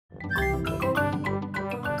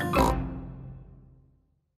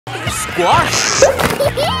Squash!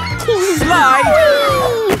 Slide!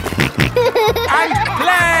 And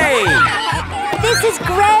play! This is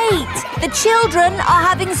great! The children are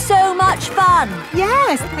having so much fun.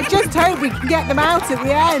 Yes, I just hope we can get them out at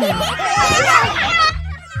the end.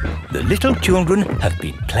 The little children have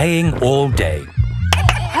been playing all day.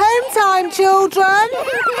 Home time, children!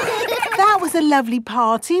 That was a lovely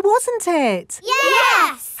party, wasn't it?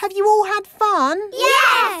 Yes! Have you all had fun?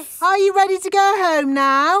 Yes! Are you ready to go home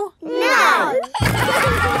now? No!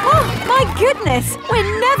 Oh, my goodness!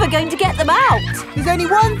 We're never going to get them out. There's only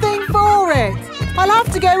one thing for it. I'll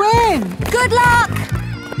have to go in. Good luck!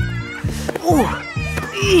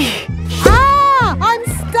 Ah! I'm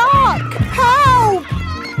stuck! Help!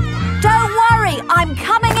 Don't worry, I'm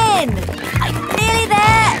coming in. I'm nearly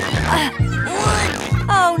there.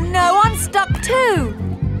 Oh no, I'm stuck too.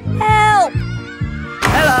 Help!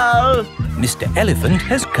 Hello! Mr. Elephant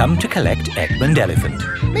has come to collect Edmund Elephant.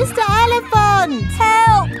 Mr. Elephant!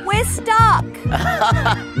 Help! We're stuck.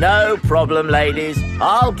 No problem, ladies.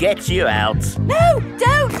 I'll get you out. No,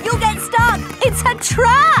 don't! You'll get stuck. It's a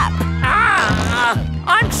trap. Ah!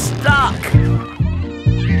 I'm stuck.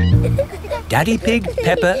 Daddy Pig,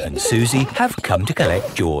 Peppa and Suzy have come to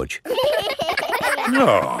collect George.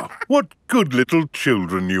 Ah, what good little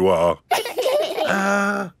children you are.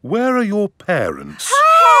 Where are your parents?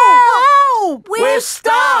 Help! We're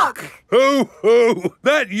stuck. Ho, ho!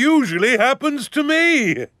 That usually happens to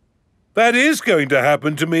me. That is going to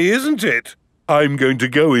happen to me, isn't it? I'm going to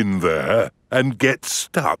go in there and get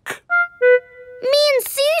stuck. Me and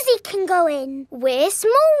Suzy can go in. We're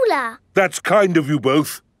smaller. That's kind of you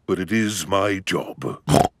both, but it is my job.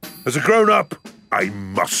 As a grown-up, I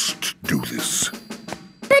must do this.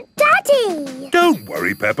 But Daddy! Don't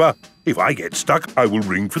worry, Peppa. If I get stuck, I will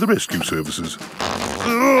ring for the rescue services.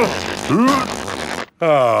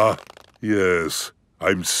 Ah, yes,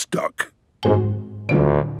 I'm stuck.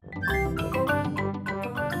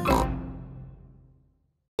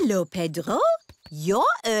 Hello, Pedro. You're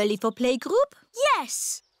early for playgroup?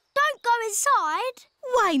 Yes. Don't go inside.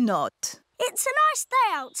 Why not? It's a nice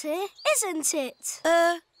day out here, isn't it?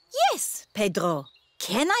 Yes, Pedro.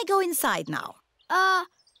 Can I go inside now?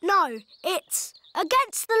 No. It's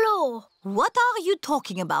against the law. What are you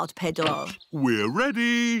talking about, Pedro? We're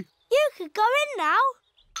ready. You could go in now.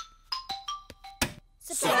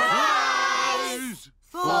 Surprise!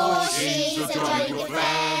 For she's a jolly good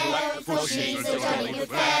fellow, for she's a jolly good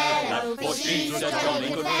fellow, for she's a jolly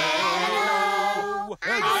good fellow,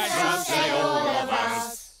 and so say all of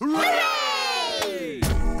us. Hooray!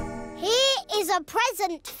 Here is a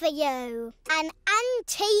present for you, an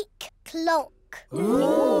antique clock.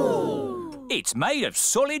 Ooh. It's made of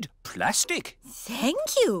solid plastic.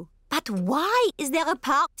 Thank you. But why is there a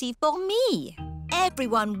party for me?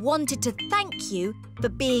 Everyone wanted to thank you for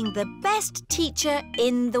being the best teacher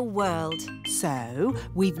in the world. So,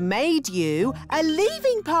 we've made you a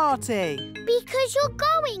leaving party. Because you're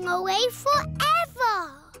going away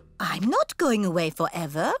forever. I'm not going away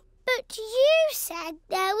forever. But you said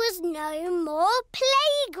there was no more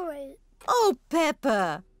playgroup. Oh,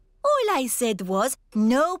 Peppa. All I said was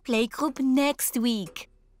no playgroup next week.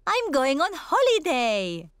 I'm going on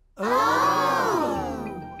holiday. Oh!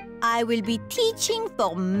 I will be teaching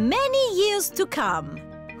for many years to come.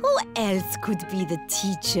 Who else could be the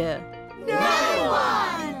teacher? No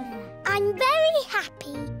one! I'm very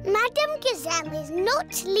happy Madame Gazelle is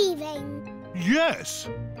not leaving. Yes,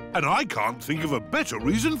 and I can't think of a better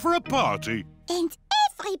reason for a party. And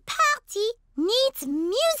every party needs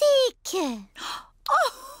music.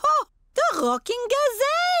 Oh, the rocking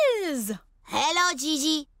gazelles! Hello,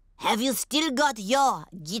 Gigi. Have you still got your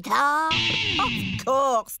guitar? Of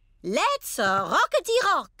course. Let's rockety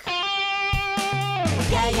rock.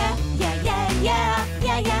 Yeah, yeah, yeah, yeah, yeah,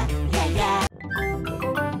 yeah, yeah, yeah, yeah.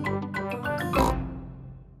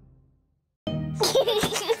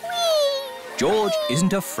 George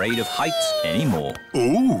isn't afraid of heights anymore.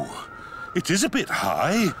 Oh, it is a bit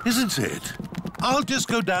high, isn't it? I'll just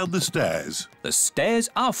go down the stairs. The stairs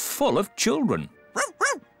are full of children.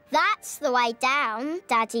 That's the way down,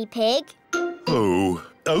 Daddy Pig. Oh,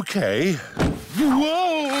 OK. Whoa!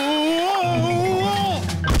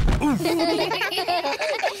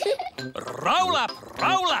 Roll up,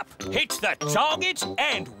 hit the target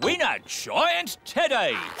and win a giant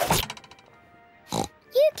teddy.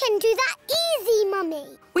 You can do that easy,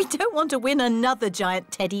 Mummy. We don't want to win another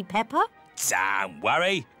giant teddy, Peppa. Don't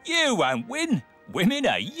worry, you won't win. Women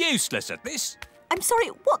are useless at this. I'm sorry,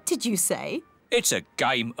 what did you say? It's a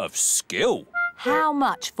game of skill. How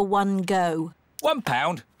much for one go?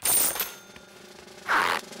 £1.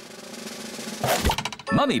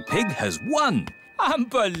 Mummy Pig has won.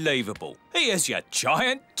 Unbelievable. Here's your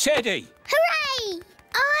giant teddy. Hooray!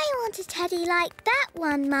 I want a teddy like that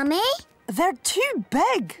one, Mummy. They're too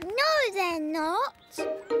big. No, they're not.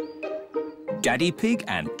 Daddy Pig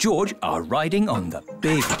and George are riding on the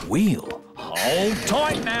big wheel. Hold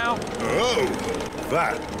tight now. Oh,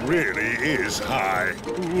 that really is high.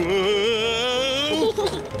 Whoa!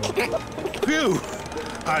 Phew!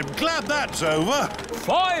 I'm glad that's over.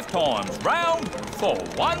 5 times round for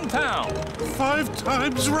 £1. 5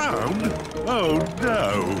 times round? Oh,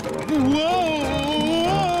 no. Whoa!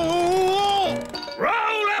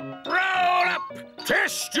 Roll up, roll up.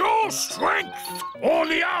 Test your strength on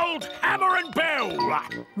the old hammer and bell.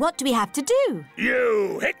 What do we have to do?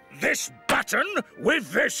 You hit this button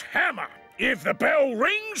with this hammer. If the bell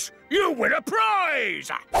rings, you win a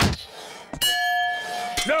prize.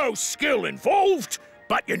 No skill involved,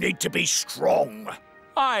 but you need to be strong.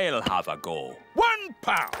 I'll have a go. £1.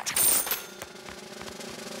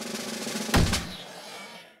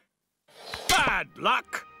 Bad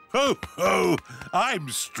luck. Ho, ho! I'm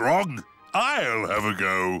strong. I'll have a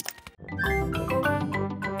go.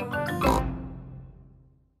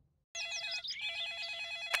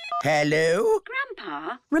 Hello?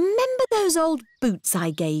 Grandpa? Remember those old boots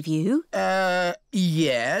I gave you?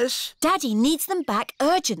 Yes. Daddy needs them back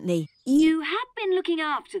urgently. You have been looking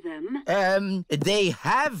after them. They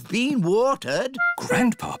have been watered.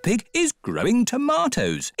 Grandpa Pig is growing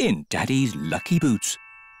tomatoes in Daddy's lucky boots.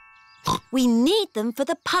 We need them for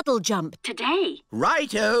the puddle jump. Today.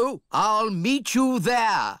 Righto, I'll meet you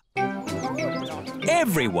there.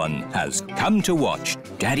 Everyone has come to watch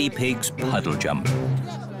Daddy Pig's puddle jump.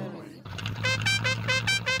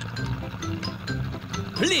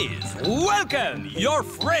 Please welcome your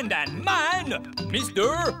friend and mine,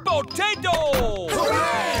 Mr. Potato!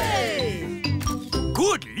 Hooray!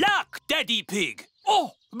 Good luck, Daddy Pig.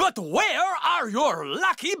 Oh, but where are your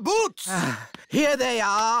lucky boots? Here they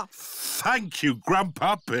are. Thank you,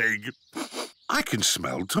 Grandpa Pig. I can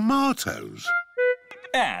smell tomatoes.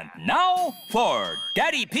 And now for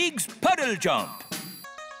Daddy Pig's puddle jump.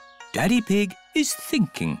 Daddy Pig is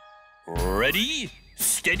thinking. Ready,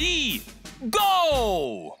 steady,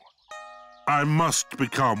 go! I must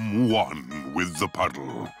become one with the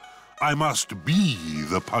puddle. I must be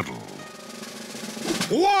the puddle.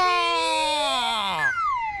 Wah!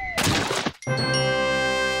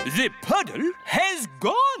 The puddle has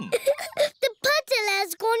gone. The puddle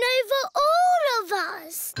has gone over all of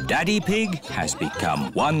us. Daddy Pig has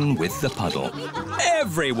become one with the puddle.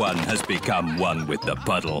 Everyone has become one with the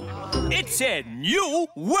puddle. It's a new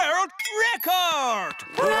world record!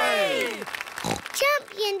 Hooray!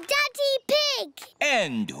 Champion Daddy Pig.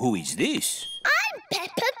 And who is this? I'm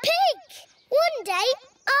Peppa Pig. One day,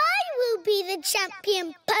 I will be the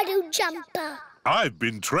champion puddle jumper. I've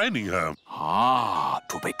been training her. Ah,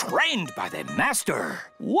 to be trained by the master.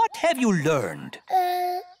 What have you learned?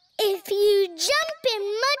 If you jump in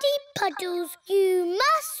muddy puddles, you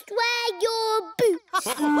must wear your boots.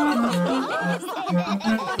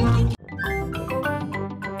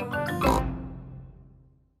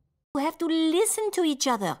 We have to listen to each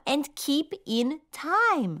other and keep in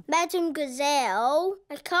time. Madam Gazelle,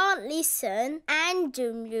 I can't listen and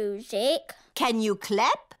do music. Can you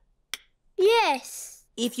clap? Yes.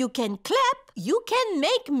 If you can clap, you can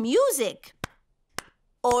make music.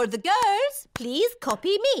 Or the girls, please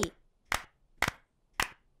copy me.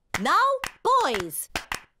 Now, boys.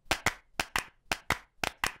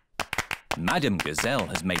 Madam Gazelle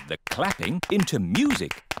has made the clapping into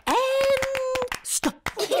music. And stop.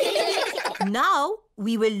 Now,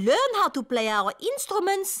 we will learn how to play our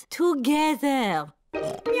instruments together.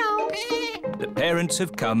 Meow. The parents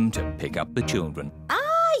have come to pick up the children.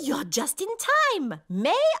 You're just in time.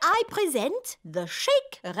 May I present the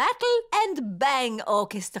Shake, Rattle and Bang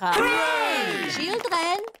Orchestra. Hooray!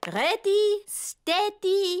 Children, ready,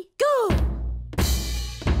 steady, go!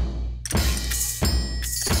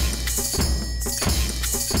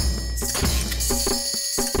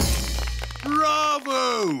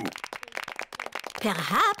 Bravo!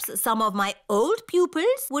 Perhaps some of my old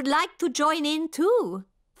pupils would like to join in too.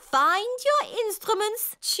 Find your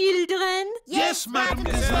instruments, children. Yes, Madam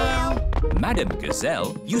Gazelle. Madam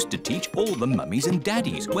Gazelle used to teach all the mummies and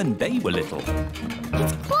daddies when they were little.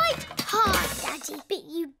 It's quite hard, Daddy, but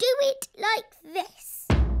you do it like this.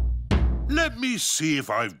 Let me see if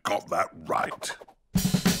I've got that right.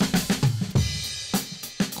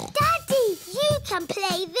 Daddy, you can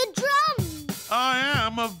play the drums. I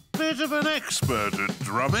am a bit of an expert at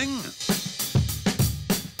drumming.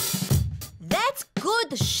 That's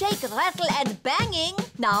good shake, rattle and banging.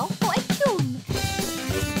 Now for a tune.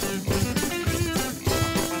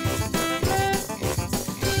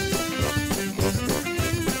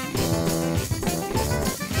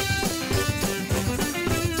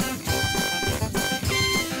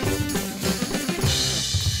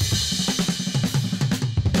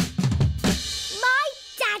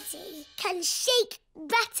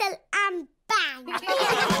 rattle and bang.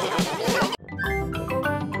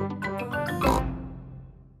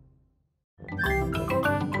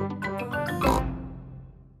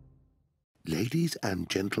 Ladies and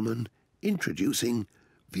gentlemen, introducing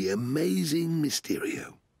the amazing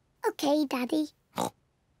Mysterio. OK, Daddy.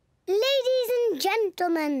 Ladies and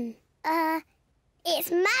gentlemen,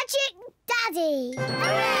 it's Magic Daddy.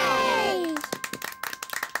 Hooray!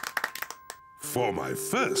 For my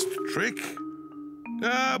first trick,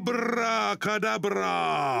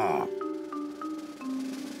 abracadabra!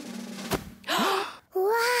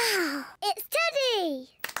 Wow! It's Teddy!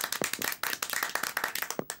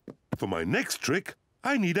 For my next trick,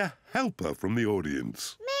 I need a helper from the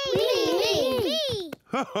audience. Me!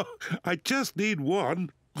 I just need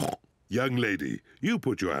one. Young lady, you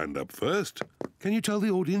put your hand up first. Can you tell the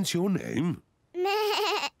audience your name?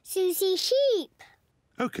 Suzy Sheep.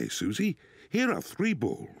 OK, Suzy, here are 3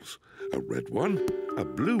 balls. A red one, a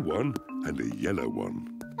blue one, and a yellow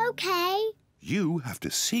one. OK. You have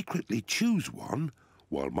to secretly choose one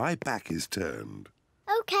while my back is turned.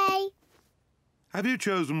 OK. Have you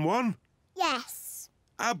chosen one? Yes.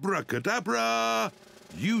 Abracadabra!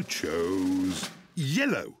 You chose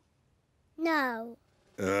yellow. No.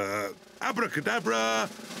 Abracadabra,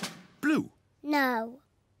 blue. No.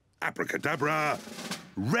 Abracadabra,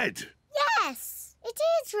 red. Yes, it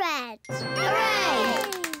is red.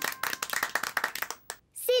 Hooray!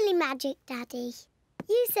 Silly Magic Daddy.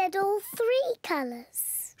 You said all 3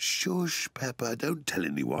 colours. Shush, Peppa, don't tell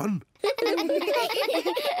anyone.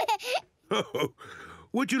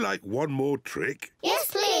 Would you like one more trick? Yes,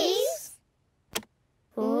 please.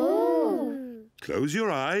 Ooh. Close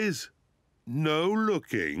your eyes. No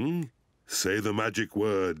looking. Say the magic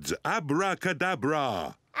words,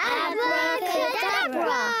 abracadabra.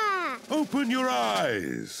 Abracadabra! Open your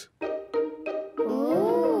eyes.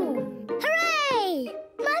 Ooh. Hooray!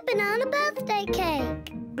 My banana birthday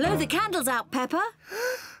cake. Blow the candles out, Peppa.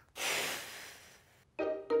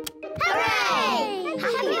 Hooray!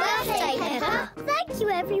 Happy birthday, Peppa. Thank you,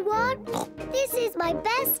 everyone. This is my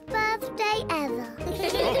best birthday ever.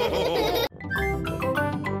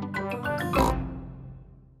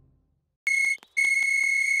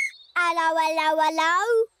 Hello, hello,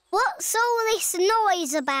 hello. What's all this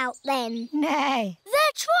noise about, then? Nay.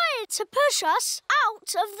 They're trying to push us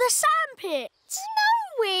out of the sandpit.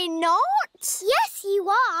 No, we're not. Yes, you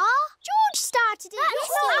are. George started it.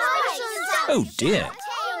 Oh dear,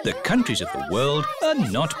 the countries of the world are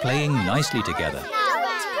not playing nicely together.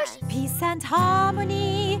 Peace and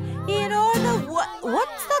harmony in all the...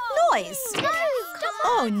 What's that noise?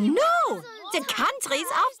 Oh, no! The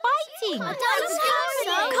countries are fighting.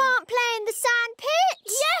 Can't play in the sandpit.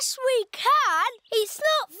 Yes, we can. It's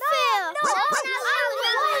not fair.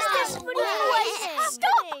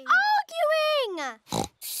 Stop arguing.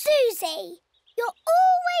 Suzy, you're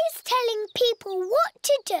always telling people what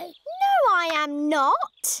to do. No, I am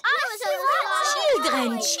not.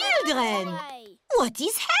 Children! What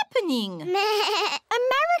is happening?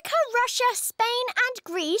 America, Russia, Spain and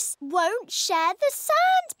Greece won't share the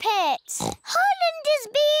sandpit. Holland is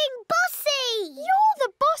being bossy. You're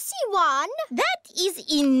the bossy one. That is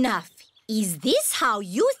enough. Is this how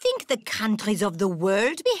you think the countries of the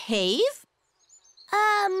world behave?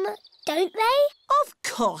 Don't they? Of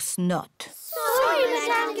course not. Sorry,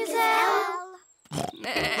 Madame Gazelle.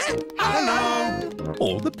 Hello.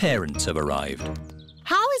 All the parents have arrived.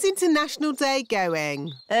 How is International Day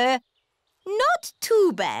going? Not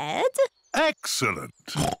too bad. Excellent.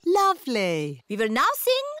 Lovely. We will now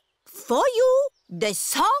sing for you the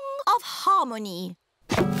Song of Harmony.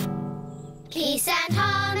 Peace and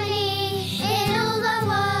harmony in all the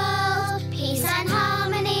world. Peace and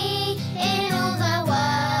harmony in all the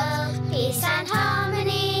world. Peace and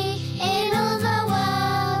harmony in all the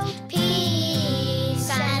world. Peace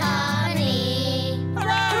and harmony.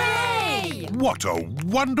 Hooray! What a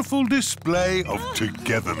wonderful display of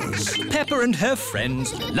togetherness. Peppa and her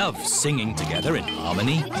friends love singing together in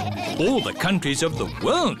harmony. All the countries of the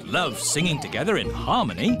world love singing together in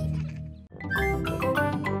harmony.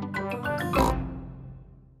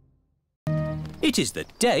 It is the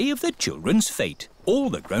day of the children's fete. All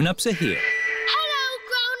the grown-ups are here. Hello,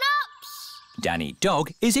 grown-ups. Danny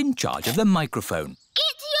Dog is in charge of the microphone.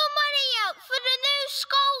 Get your money out for the new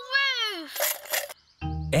school roof.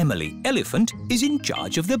 Emily Elephant is in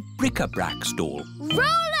charge of the bric-a-brac stall.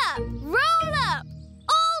 Roll up, roll up.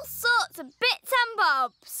 All sorts of bits and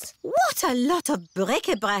bobs. What a lot of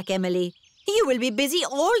bric-a-brac, Emily. You will be busy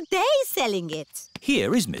all day selling it.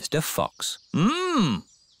 Here is Mr. Fox.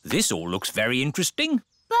 This all looks very interesting.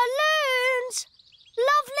 Balloons!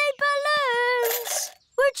 Lovely balloons!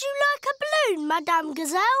 Would you like a spoon, Madame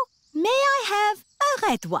Gazelle. May I have a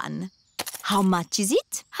red one? How much is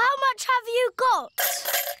it? How much have you got?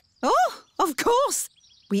 Oh, of course.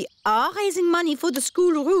 We are raising money for the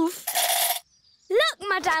school roof. Look,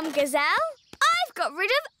 Madame Gazelle. I've got rid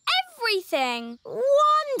of everything.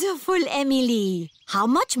 Wonderful, Emily. How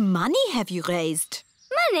much money have you raised?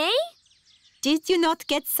 Money? Did you not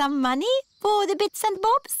get some money for the bits and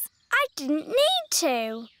bobs? I didn't need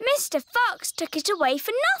to. Mr. Fox took it away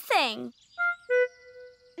for nothing.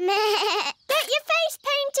 Get your face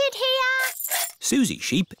painted here. Suzy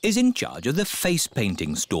Sheep is in charge of the face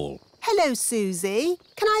painting stall. Hello, Suzy.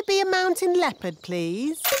 Can I be a mountain leopard,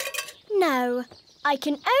 please? No, I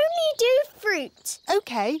can only do fruit.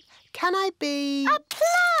 OK. Can I be... A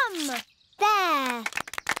plum! There.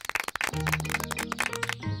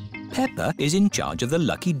 Peppa is in charge of the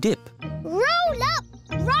lucky dip. Roll up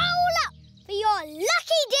for your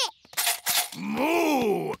lucky dip.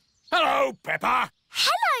 Moo! Hello, Peppa.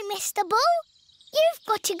 Hello, Mr. Bull. You've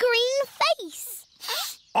got a green face.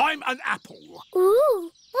 I'm an apple.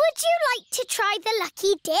 Ooh, would you like to try the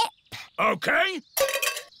lucky dip? OK.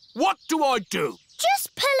 What do I do?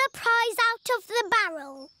 Just pull a prize out of the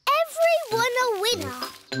barrel. Everyone a winner.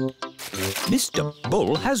 Mr.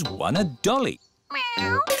 Bull has won a dolly.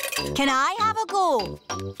 Meow. Can I have a go?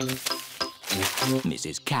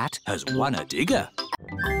 Mrs. Cat has won a digger.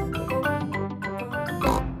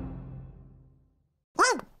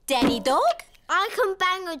 Danny Dog? I can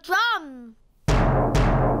bang a drum.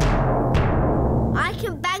 I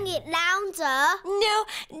can bang it louder. No,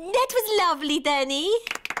 that was lovely, Danny.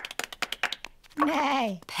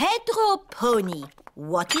 Nay. Pedro Pony,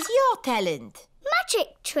 what is your talent?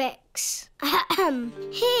 Magic tricks.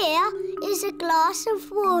 Here is a glass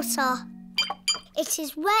of water. It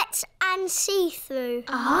is wet and see-through.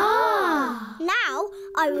 Ah. Now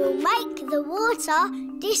I will make the water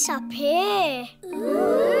disappear.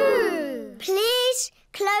 Ooh. Please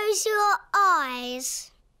close your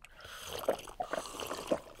eyes.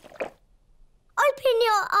 Open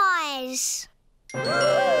your eyes.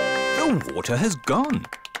 The water has gone.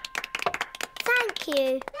 Thank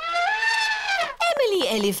you. Emily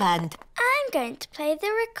Elephant. I'm going to play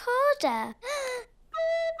the recorder.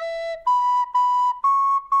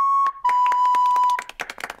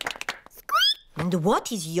 And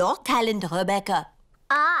what is your talent, Rebecca?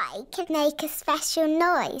 I can make a special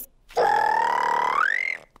noise.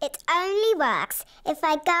 It only works if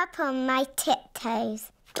I go up on my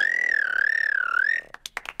tiptoes.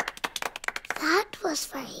 That was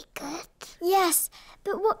very good. Yes,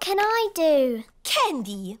 but what can I do?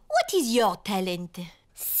 Candy, what is your talent?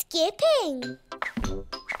 Skipping.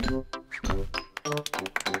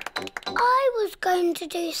 I was going to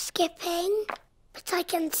do skipping, but I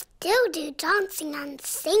can still do dancing and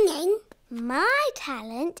singing. My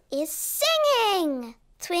talent is singing.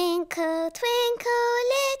 Twinkle, twinkle,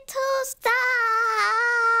 little star.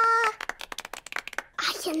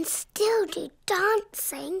 I can still do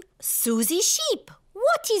dancing. Suzy Sheep,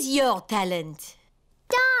 what is your talent?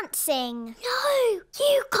 Dancing. No,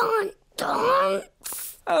 you can't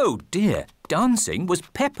dance. Oh dear, dancing was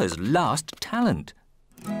Peppa's last talent.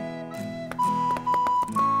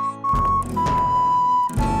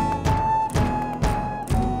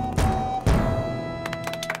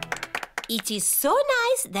 It is so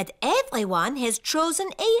nice that everyone has chosen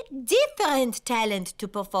a different talent to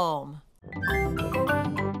perform.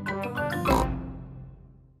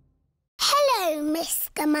 Hello,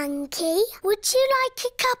 Mr. Monkey. Would you like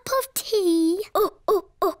a cup of tea?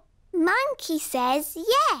 Oh. Monkey says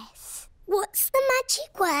yes. What's the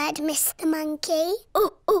magic word, Mr. Monkey?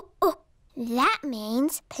 Oh. That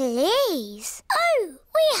means please. Oh,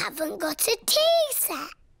 we haven't got a tea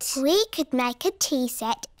set. We could make a tea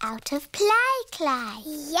set out of play clay.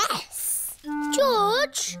 Yes.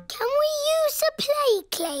 George, can we use a play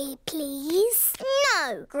clay, please?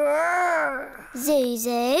 No. Grrr.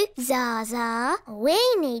 Zuzu, Zaza, we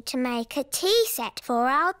need to make a tea set for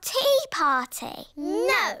our tea party.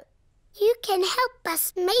 No. You can help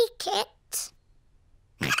us make it.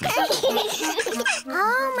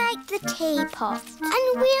 I'll make the teapot and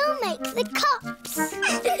we'll make the cups.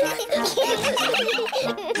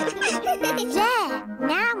 There,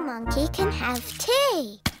 now Monkey can have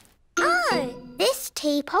tea. Oh, this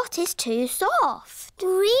teapot is too soft.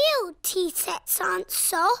 Real tea sets aren't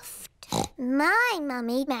soft. My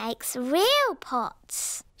mummy makes real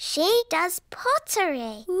pots. She does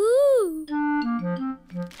pottery. Ooh.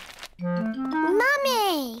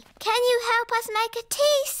 Mummy, can you help us make a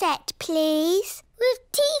tea set, please? With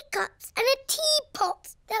teacups and a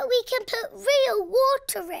teapot that we can put real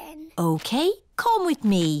water in. OK, come with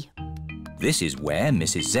me. This is where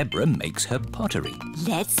Mrs. Zebra makes her pottery.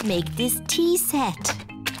 Let's make this tea set.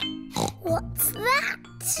 What's that?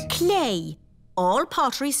 Clay. All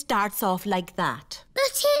pottery starts off like that. But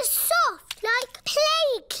it's soft, like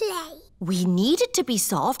clay. We need it to be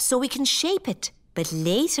soft so we can shape it. But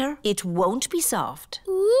later, it won't be soft.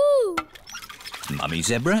 Ooh! Mummy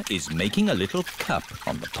Zebra is making a little cup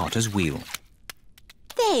on the potter's wheel.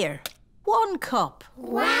 There. 1 cup.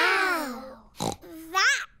 Wow!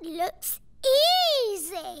 That looks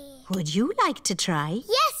easy. Would you like to try?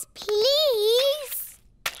 Yes, please.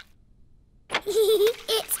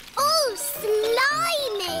 It's all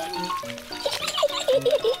slimy.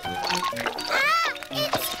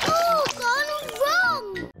 It's all gone wrong.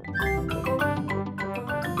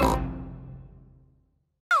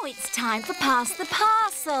 Now it's time for Pass the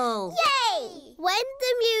Parcel. Yay! When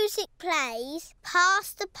the music plays,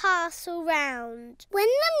 pass the parcel round. When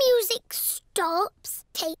the music stops,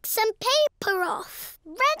 take some paper off.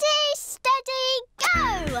 Ready, steady,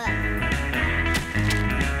 go!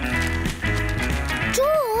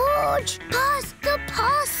 George, pass the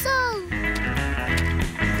parcel.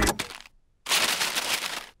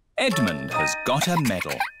 Edmund has got a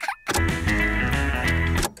medal.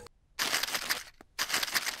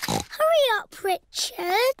 Hurry up,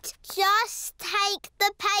 Richard. Just take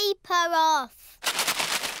the paper off.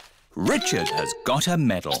 Richard has got a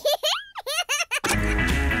medal.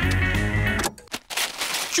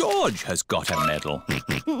 George has got a medal.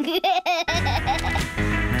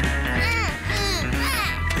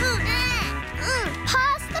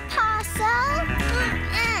 Pass the parcel.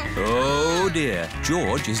 Oh dear,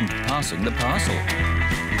 George isn't passing the parcel.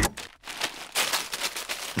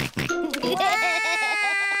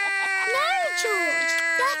 No, George.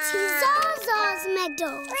 That's Zaza's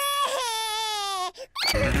medal.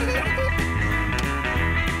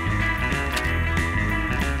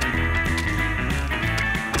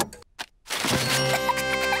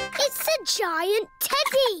 It's a giant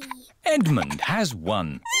teddy. Edmund has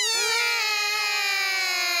won.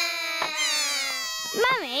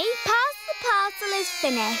 Mummy, pass the parcel is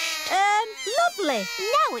finished. Lovely.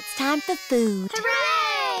 Now it's time for food.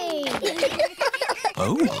 Hooray!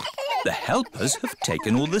 Oh, the helpers have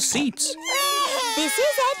taken all the seats. This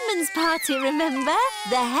is Edmund's party, remember?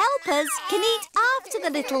 The helpers can eat after the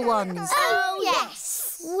little ones. Oh,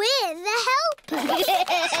 yes. We're the helpers.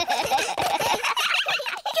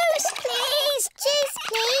 Juice, please. Juice,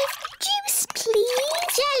 please. Juice, please.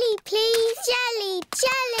 Jelly, please. Jelly,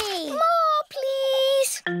 jelly. More,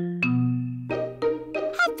 please.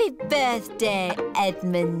 Happy birthday,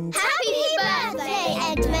 Edmund. Happy birthday,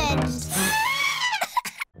 Edmund.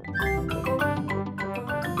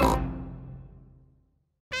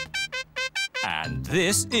 And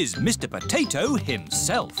this is Mr. Potato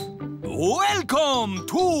himself. Welcome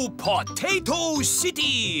to Potato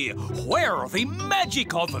City, where the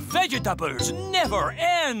magic of vegetables never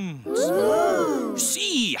ends. Ooh.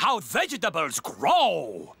 See how vegetables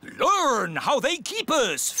grow, learn how they keep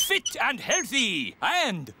us fit and healthy,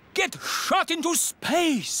 and get shot into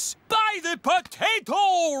space by the potato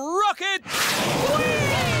rocket.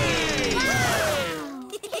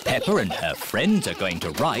 Peppa and her friends are going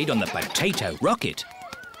to ride on the potato rocket.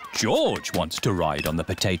 George wants to ride on the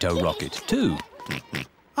potato rocket too.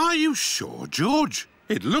 Are you sure, George?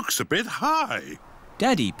 It looks a bit high.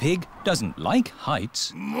 Daddy Pig doesn't like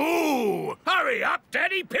heights. Moo! Hurry up,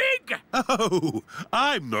 Daddy Pig! Oh,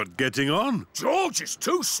 I'm not getting on. George is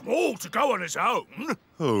too small to go on his own.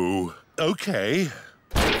 Oh, OK.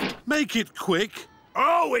 Make it quick.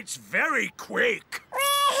 Oh, it's very quick.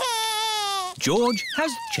 George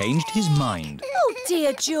has changed his mind. Oh,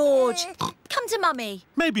 dear, George. Come to Mummy.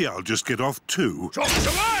 Maybe I'll just get off too. Chops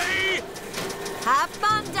away! Have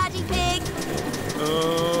fun, Daddy Pig.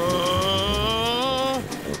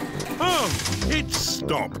 Oh, it's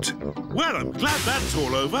stopped. Well, I'm glad that's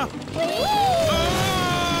all over.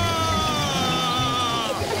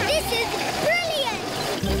 This is brilliant!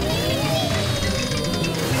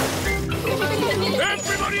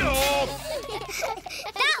 Everybody off!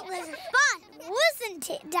 That was fun, wasn't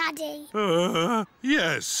it, Daddy?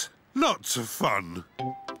 Yes. Lots of fun.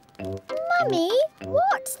 Mummy,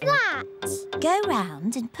 what's that? Go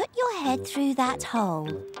round and put your head through that hole.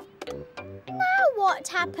 Now what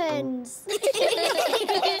happens?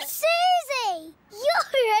 Suzy!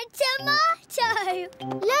 You're a tomato!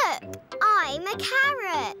 Look, I'm a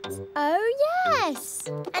carrot. Oh, yes.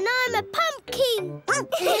 And I'm a pumpkin.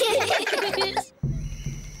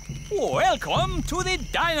 Welcome to the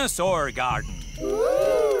dinosaur garden.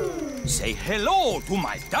 Ooh. Say hello to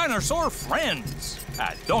my dinosaur friends.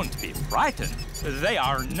 Don't be frightened. They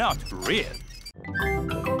are not real.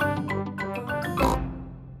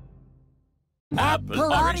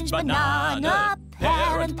 apple, orange, banana,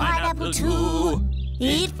 pear and pineapple too.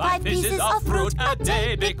 Eat 5 pieces of fruit a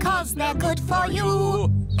day because they're good for you.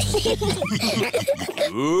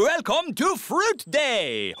 Welcome to Fruit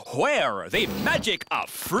Day, where the magic of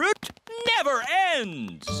fruit never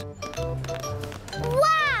ends.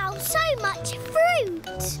 Wow, so much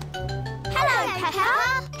fruit! Hello,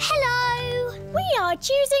 Peppa. Hello. We are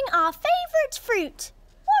choosing our favourite fruit.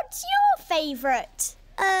 What's your favourite?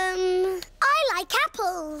 I like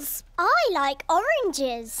apples. I like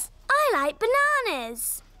oranges. I like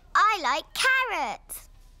bananas. I like carrots.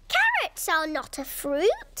 Carrots are not a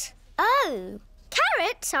fruit. Oh,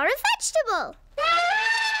 carrots are a vegetable.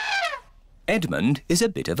 Edmund is a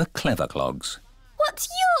bit of a clever clogs. What's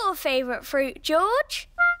your favourite fruit, George?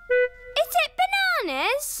 Is it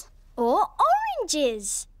bananas or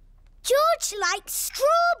oranges? George likes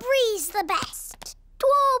strawberries the best.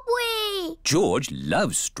 Strawberry! George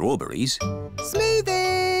loves strawberries.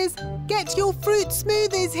 Smoothies! Get your fruit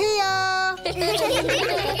smoothies here!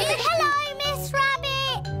 Hello, Miss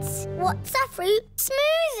Rabbit! What's a fruit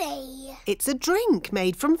smoothie? It's a drink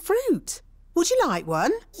made from fruit. Would you like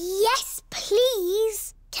one? Yes,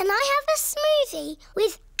 please. Can I have a smoothie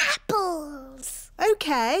with apples?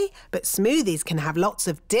 OK, but smoothies can have lots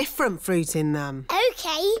of different fruit in them.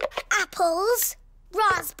 OK, apples,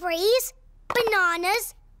 raspberries,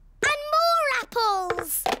 bananas and more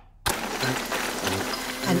apples.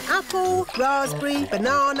 An apple, raspberry,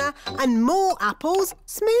 banana and more apples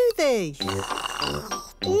smoothie.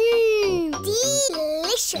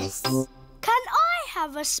 Delicious. Can I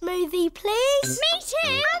have a smoothie, please? Me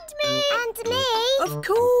too. And me. And me. Of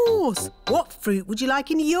course. What fruit would you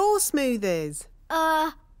like in your smoothies?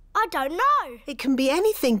 I don't know. It can be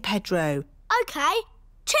anything, Pedro. OK,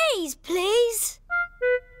 cheese, please.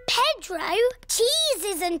 Pedro, cheese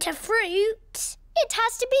isn't a fruit. It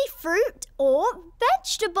has to be fruit or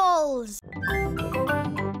vegetables.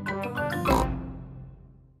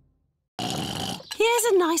 Here's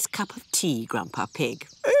a nice cup of tea, Grandpa Pig.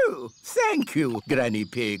 Oh, thank you, Granny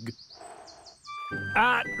Pig.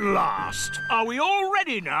 At last. Are we all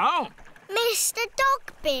ready now? Mr.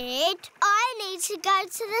 Dogbeard, I need to go to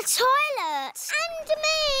the toilet. And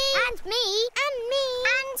me. And me. And me.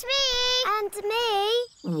 And me. And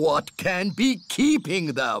me. What can be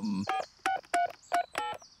keeping them?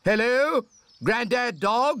 Hello, Grandad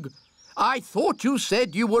Dog? I thought you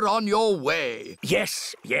said you were on your way.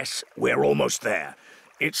 Yes, we're almost there.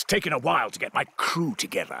 It's taken a while to get my crew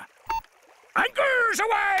together. Anchors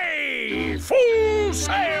away! Full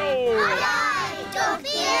sail! Aye, aye,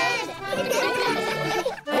 Dogbeard!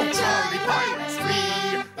 Oh, jolly pirates we,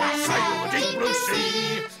 that sail the deep blue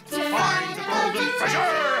sea, to find the golden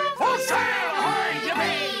treasure. Full sail, ahoy,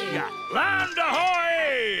 ye Land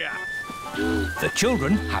ahoy! The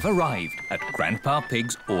children have arrived at Grandpa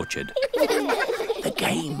Pig's orchard. The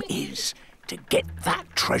game is to get that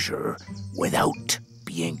treasure without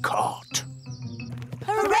being caught.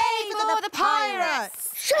 Hooray for the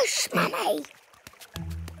pirates! Shush, Mummy.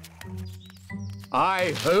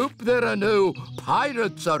 I hope there are no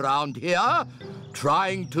pirates around here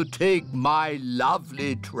trying to take my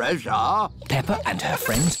lovely treasure. Peppa and her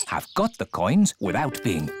friends have got the coins without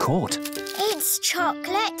being caught. It's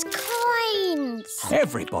chocolate coins.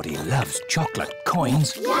 Everybody loves chocolate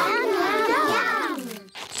coins. Yum, yum, yum.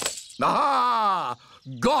 Ah!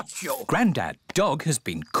 Got you! Grandad Dog has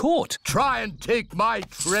been caught. Try and take my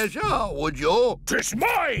treasure, would you? 'Tis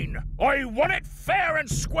mine! I won it fair and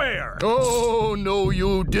square! Oh, no,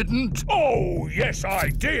 you didn't. Oh, yes, I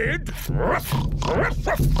did!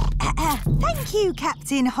 Thank you,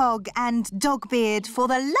 Captain Hog and Dogbeard, for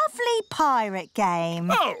the lovely pirate game.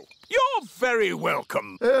 Oh, you're very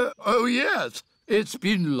welcome. Oh, yes. It's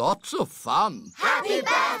been lots of fun. Happy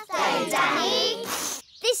birthday, Danny!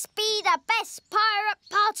 This be the best pirate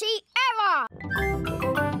party ever!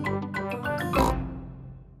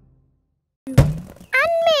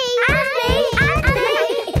 And me! And me! And me!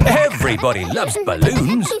 Everybody loves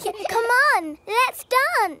balloons. Come on, let's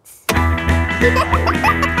dance! Don't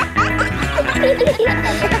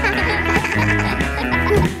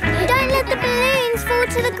let the balloons fall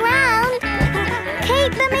to the ground.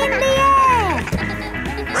 Keep them in the air.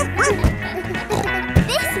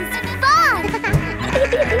 This is fun!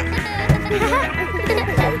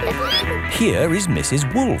 Here is Mrs.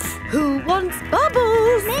 Wolf. Who wants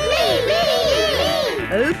bubbles? Me!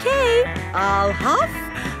 OK, I'll huff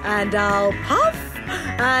and I'll puff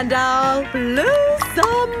and I'll blow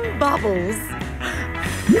some bubbles.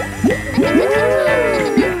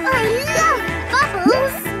 I love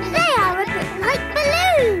bubbles! They are a bit like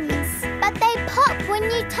balloons. But they pop when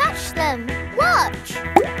you touch them. Watch!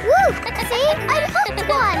 Woo! Suzy, I popped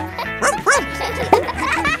one.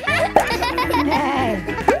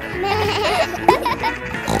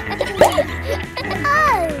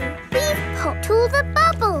 Oh, we've popped all the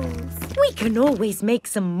bubbles. We can always make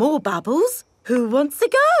some more bubbles. Who wants to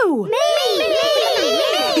go? Me!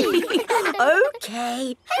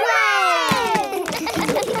 OK. Hooray!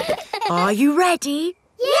 Are you ready?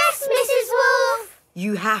 Yes, Mrs. Wolf.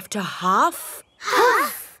 You have to huff.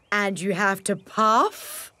 Huff. And you have to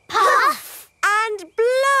puff. Puff. And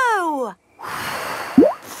blow.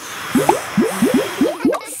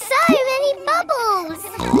 So many bubbles.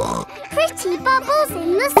 Pretty bubbles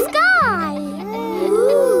in the sky.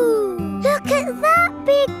 Ooh. Look at that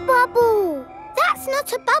big bubble. That's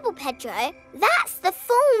not a bubble, Pedro. That's the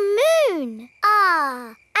full moon.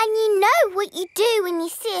 Ah, and you know what you do when you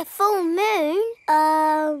see a full moon?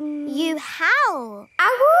 You howl.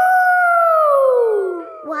 Ow!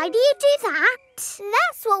 Why do you do that?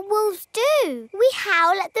 That's what wolves do. We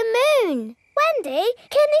howl at the moon. Wendy,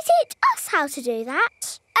 can you teach us how to do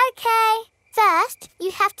that? OK. First,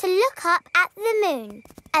 you have to look up at the moon.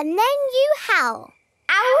 And then you howl.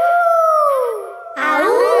 Ow!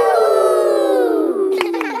 Ow!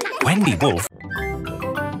 Wendy Wolf.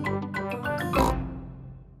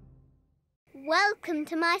 Welcome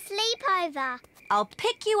to my sleepover. I'll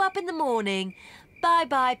pick you up in the morning.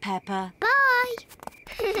 Bye-bye, Peppa. Bye.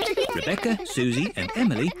 Rebecca, Suzy and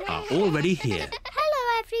Emily are already here.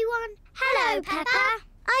 Hello, everyone. Hello, Peppa.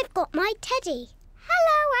 I've got my teddy.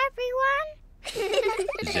 Hello, everyone.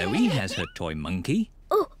 Zoe has her toy monkey.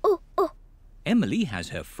 Oh. Emily has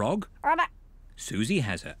her frog. Suzy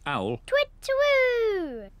has her owl.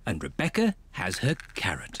 Twit-twoo. And Rebecca has her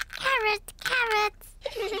carrot. Carrot.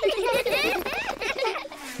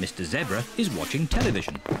 Mr. Zebra is watching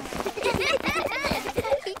television.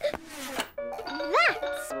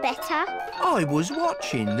 That's better. I was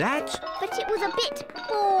watching that. But it was a bit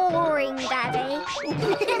boring, Daddy.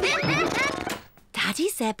 Daddy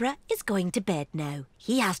Zebra is going to bed now.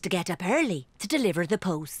 He has to get up early to deliver the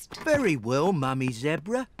post. Very well, Mummy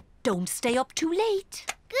Zebra. Don't stay up too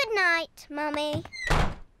late. Good night, Mummy.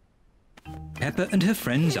 Peppa and her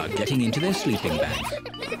friends are getting into their sleeping bags.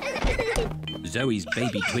 Zoe's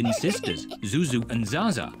baby twin sisters, Zuzu and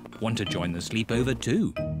Zaza, want to join the sleepover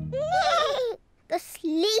too. The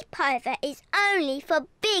sleepover is only for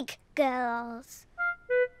big girls.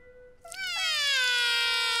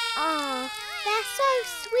 Oh, they're so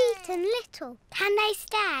sweet and little. Can they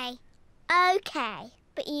stay? OK,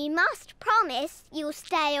 but you must promise you'll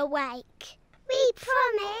stay awake. We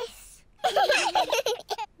promise.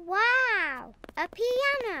 Wow, a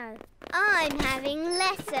piano. I'm having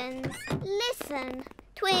lessons. Listen.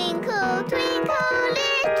 Twinkle, twinkle,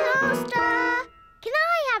 little star. Can I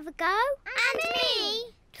have a go? And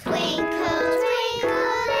me. Twinkle,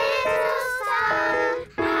 twinkle, little star.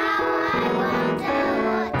 How I wonder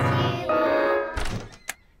what you are.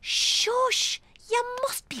 Shush! You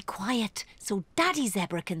must be quiet so Daddy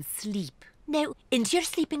Zebra can sleep. Now, into your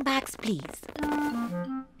sleeping bags, please.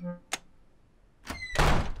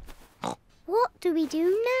 What do we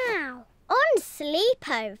do now? On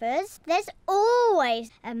sleepovers, there's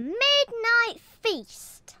always a midnight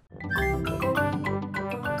feast.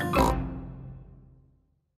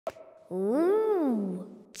 Ooh,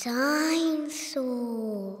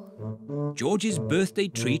 dinosaur. George's birthday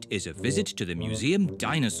treat is a visit to the museum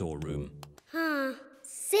dinosaur room.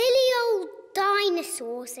 Silly old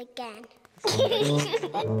dinosaurs again.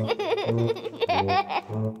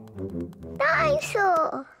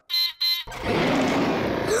 Dinosaur.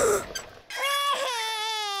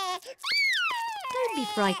 Don't be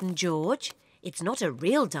frightened, George. It's not a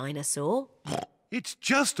real dinosaur. It's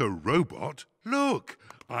just a robot. Look,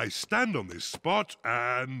 I stand on this spot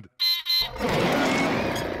and...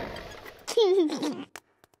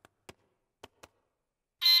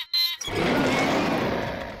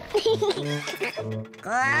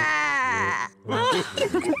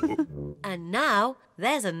 And now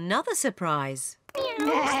there's another surprise.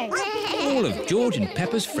 All of George and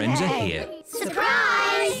Peppa's friends are here.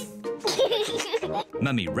 Surprise!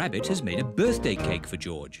 Mummy Rabbit has made a birthday cake for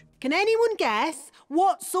George. Can anyone guess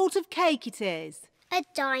what sort of cake it is? A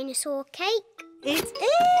dinosaur cake. It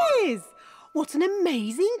is! What an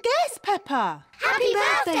amazing guess, Peppa! Happy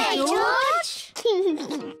birthday, George!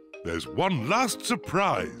 There's one last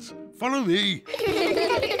surprise. Follow me.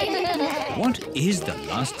 What is the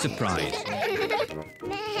last surprise?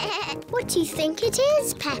 What do you think it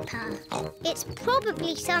is, Peppa? It's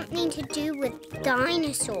probably something to do with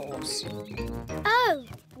dinosaurs. Oh,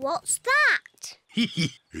 what's that?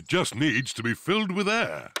 It just needs to be filled with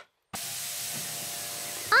air.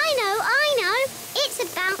 I know. It's It's a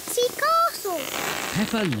bouncy castle.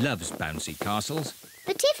 Peppa loves bouncy castles.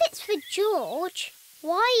 But if it's for George,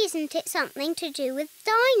 why isn't it something to do with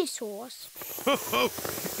dinosaurs?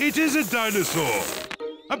 It is a dinosaur.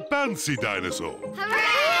 A bouncy dinosaur.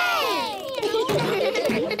 Hooray!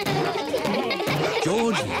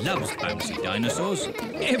 George loves bouncy dinosaurs.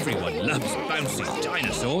 Everyone loves bouncy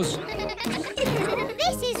dinosaurs.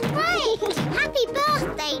 This is great! Happy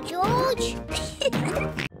birthday, George!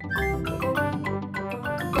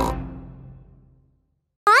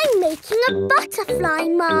 I'm making a butterfly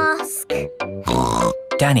mask.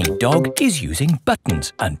 Danny Dog is using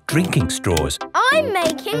buttons and drinking straws. I'm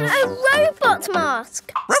making a robot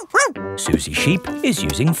mask. Suzy Sheep is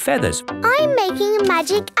using feathers. I'm making a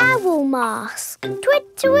magic owl mask.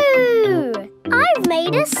 Twit-twoo! I've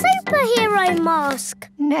made a superhero mask.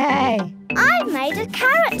 Nay. I've made a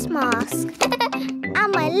carrot mask.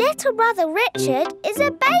 And my little brother Richard is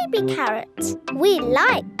a baby carrot. We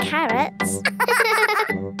like carrots.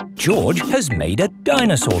 George has made a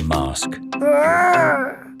dinosaur mask.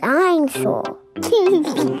 Dinosaur.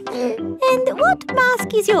 And what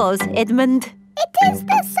mask is yours, Edmund? It is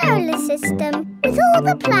the solar system with all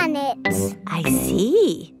the planets. I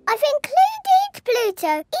see. I've included Pluto,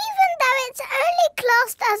 even though it's only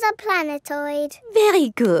classed as a planetoid. Very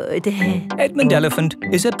good. Edmund Elephant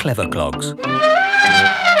is a clever clogs.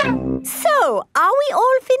 So, are we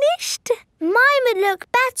all finished? Mine would look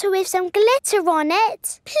better with some glitter on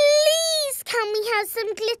it. Please, can we have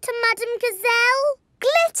some glitter, Madame Gazelle?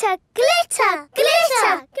 Glitter, glitter,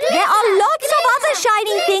 glitter, glitter. There are lots of other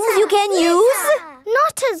shiny things you can use.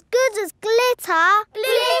 Not as good as glitter.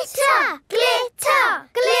 Glitter, glitter,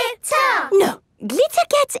 glitter. No, glitter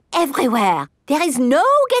gets everywhere. There is no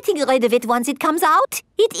getting rid of it once it comes out.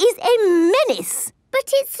 It is a menace.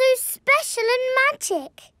 But it's so special and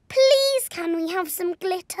magic. Please, can we have some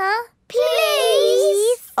glitter?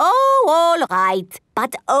 Please? Oh, all right.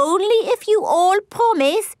 But only if you all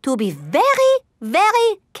promise to be very,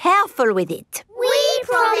 very careful with it. We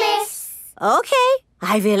promise. Okay,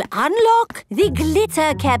 I will unlock the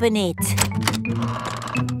glitter cabinet.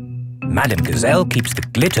 Madame Gazelle keeps the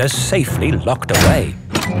glitter safely locked away.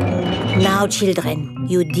 Now, children,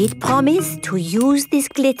 you did promise to use this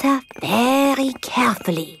glitter very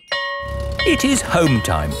carefully. It is home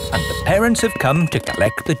time and the parents have come to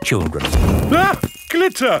collect the children. Ah!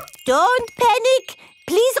 Glitter! Don't panic.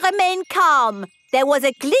 Please remain calm. There was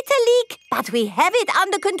a glitter leak, but we have it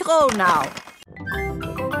under control now.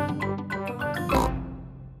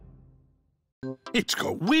 It's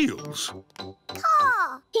got wheels.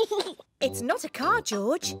 Car. It's not a car,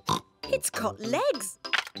 George. It's got legs.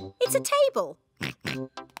 It's a table.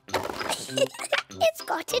 It's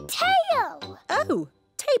got a tail. Oh,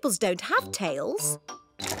 tables don't have tails.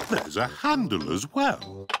 There's a handle as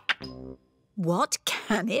well. What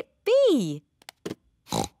can it be?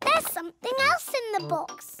 There's something else in the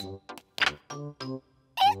box.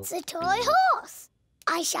 It's a toy horse.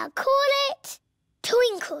 I shall call it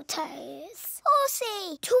Twinkle Toes.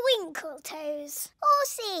 Horsey, Twinkle Toes.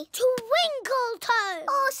 Horsey, Twinkle Toes.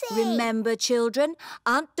 Horsey. Remember, children,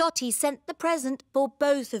 Aunt Dotty sent the present for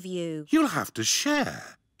both of you. You'll have to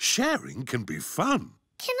share. Sharing can be fun.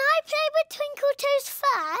 Can I play with Twinkle Toes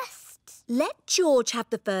first? Let George have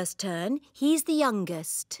the first turn. He's the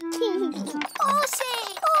youngest.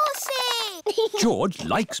 Horsey! Horsey! George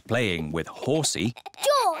likes playing with Horsey.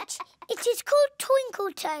 George, it is called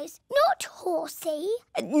Twinkle Toes, not Horsey.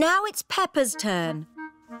 Now it's Peppa's turn.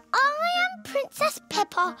 I am Princess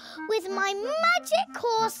Peppa with my magic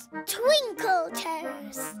horse, Twinkle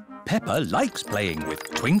Toes. Peppa likes playing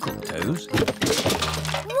with Twinkle Toes.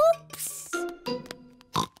 Whoops!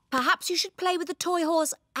 Perhaps you should play with the toy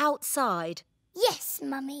horse outside. Yes,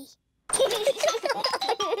 Mummy.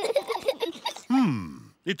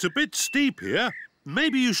 It's a bit steep here.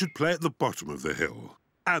 Maybe you should play at the bottom of the hill.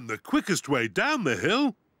 And the quickest way down the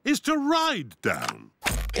hill is to ride down.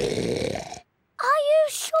 Are you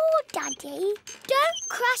sure, Daddy? Don't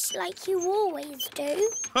crash like you always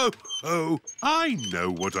do. Ho, ho! I know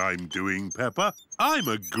what I'm doing, Peppa. I'm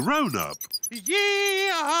a grown-up.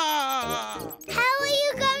 Yee-haw! How are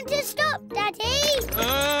you going to stop, Daddy?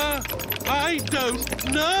 I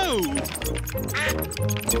don't know.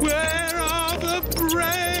 Where are the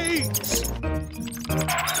brakes?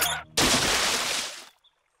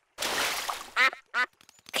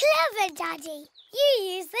 Clever, Daddy. You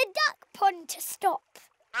use the duck pond to stop.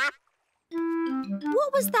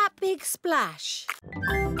 What was that big splash?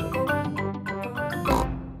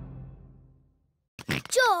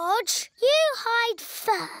 George, you hide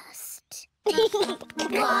first. 1,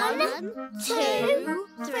 2,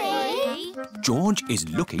 3, George is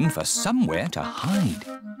looking for somewhere to hide.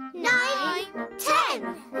 9,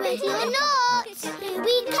 10. Wiggle or not, here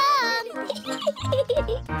we come.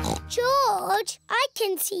 George, I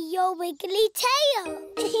can see your wiggly tail.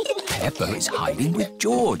 Peppa is hiding with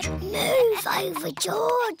George. Move over,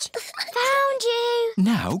 George. Found you.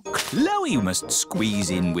 Now Chloe must squeeze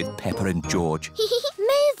in with Peppa and George.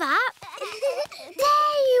 Move up.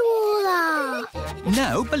 There you all are.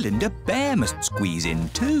 Now Belinda Bear must squeeze in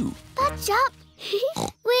too. Budge up.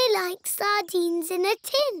 We're like sardines in a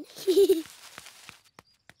tin.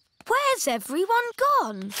 Where's everyone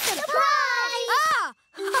gone? Surprise! Ah!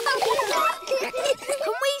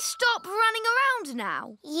 Can we stop running around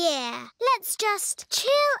now? Yeah, let's just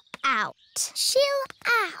chill out. Chill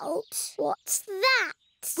out? What's that?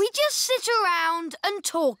 We just sit around and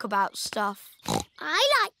talk about stuff. I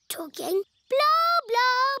like talking. Blah,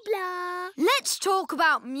 blah, blah. Let's talk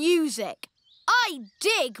about music. I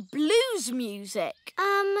dig blues music.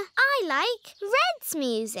 I like Red's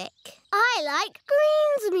music. I like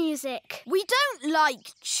Green's music. We don't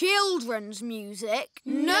like children's music.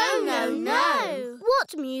 No.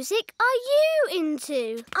 What music are you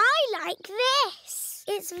into? I like this.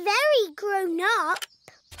 It's very grown up.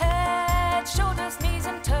 Head, shoulders, knees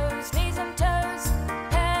and toes, knees and toes.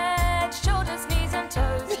 Head, shoulders, knees and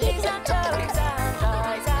toes, knees and toes. And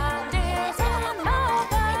eyes and ears and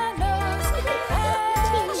mouth and nose.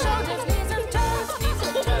 Head, shoulders, knees and toes, knees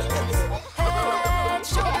and toes. Head,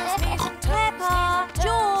 shoulders, knees and toes. Peppa,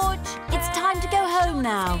 George, it's time to go home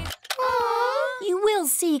now. You will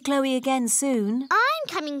see Chloe again soon. I'm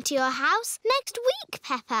coming to your house next week,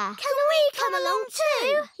 Peppa. Can we come along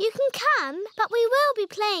too? You can come, but we will be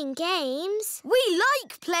playing games. We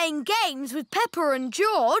like playing games with Peppa and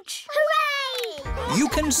George. Hooray! You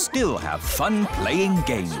can still have fun playing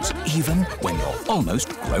games, even when you're almost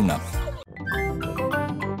grown up.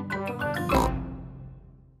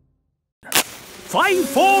 5,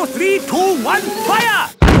 4, 3, 2, 1, fire!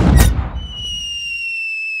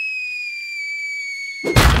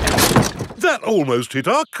 That almost hit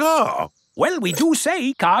our car. Well, we do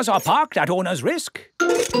say cars are parked at owner's risk.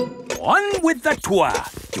 On with the tour.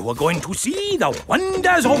 You are going to see the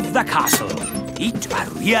wonders of the castle. Eat a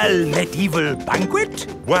real medieval banquet.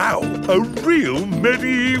 Wow, a real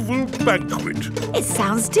medieval banquet. It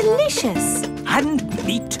sounds delicious. And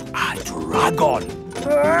meet a dragon.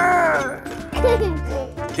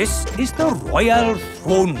 This is the royal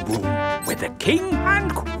throne room, where the king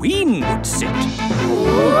and queen would sit.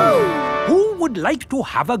 Ooh. Who would like to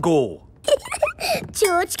have a go?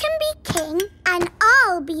 George can be king and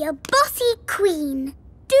I'll be a bossy queen.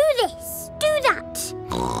 Do this, do that.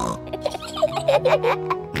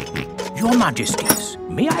 Your Majesties,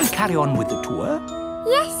 may I carry on with the tour?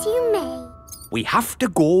 Yes, you may. We have to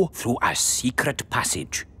go through a secret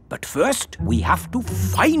passage. But first, we have to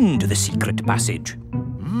find the secret passage.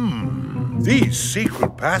 These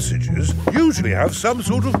secret passages usually have some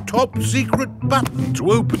sort of top secret button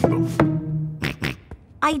to open them.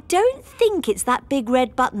 I don't think it's that big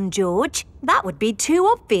red button, George. That would be too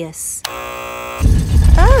obvious.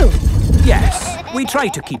 Oh! Yes, we try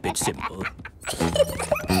to keep it simple.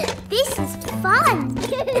 This is fun!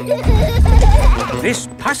 This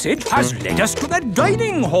passage has led us to the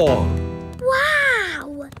dining hall.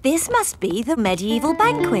 Wow! This must be the medieval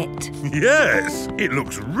banquet. Yes, it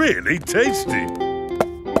looks really tasty.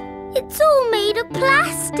 It's all made of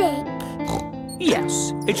plastic.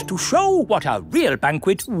 Yes, it's to show what a real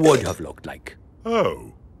banquet would have looked like.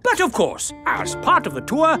 Oh. But of course, as part of the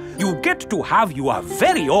tour, you get to have your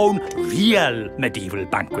very own real medieval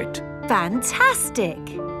banquet. Fantastic!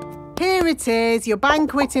 Here it is, your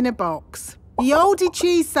banquet in a box. The oldie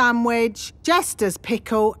cheese sandwich, jester's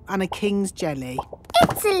pickle and a king's jelly.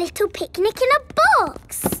 It's a little picnic in a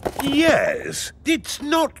box. Yes, it's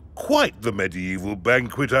not quite the medieval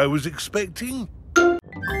banquet I was expecting.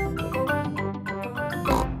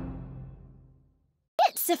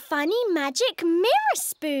 It's a funny magic mirror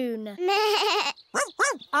spoon.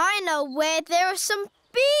 I know where there are some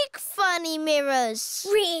big funny mirrors.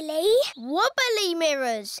 Really? Wobbly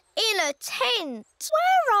mirrors in a tent.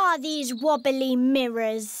 Where are these wobbly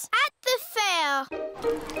mirrors? At the fair.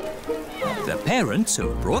 The parents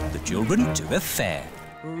have brought the children to the fair.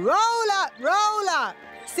 Roll up, roll up.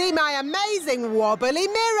 See my amazing wobbly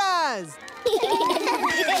mirrors.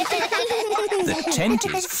 The tent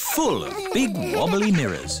is full of big wobbly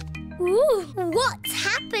mirrors. Ooh, what's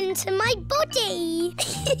happened to my body?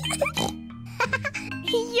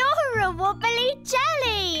 You're a wobbly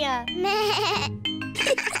jelly.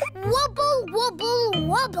 Wobble, wobble,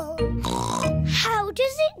 wobble. How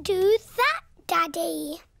does it do that,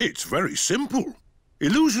 Daddy? It's very simple.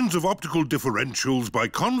 Illusions of optical differentials by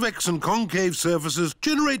convex and concave surfaces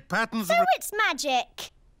generate patterns... So it's magic?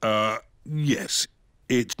 Yes,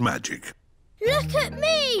 it's magic. Look at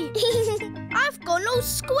me! I've gone all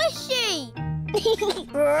squishy.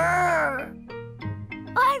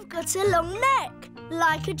 I've got a long neck,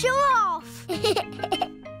 like a giraffe.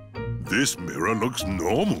 This mirror looks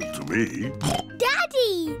normal to me.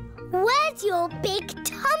 Daddy, where's your big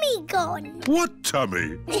tummy gone? What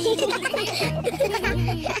tummy?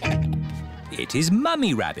 It is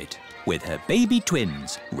Mummy Rabbit with her baby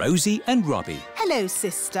twins, Rosie and Robbie. Hello,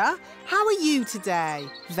 sister. How are you today?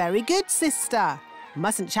 Very good, sister.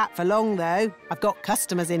 Mustn't chat for long, though. I've got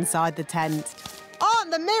customers inside the tent.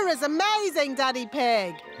 Aren't the mirrors amazing, Daddy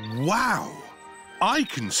Pig? Wow! I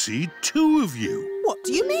can see two of you. What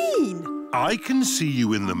do you mean? I can see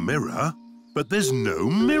you in the mirror, but there's no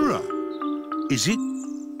mirror. Is it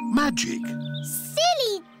magic?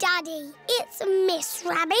 Silly, Daddy. It's Miss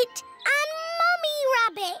Rabbit and Mummy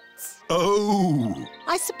Rabbit. Oh!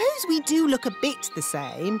 I suppose we do look a bit the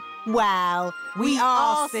same. Well, we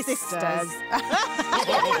are sisters.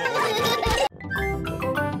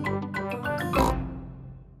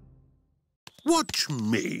 Watch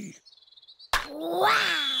me. Wow!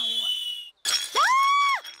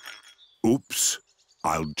 Oops.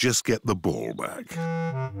 I'll just get the ball back.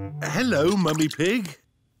 Hello, Mummy Pig.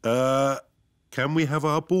 Can we have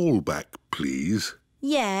our ball back, please?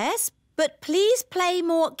 Yes, but please play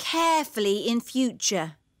more carefully in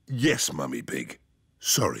future. Yes, Mummy Pig.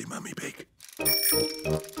 Sorry, Mummy Pig.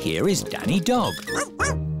 Here is Danny Dog.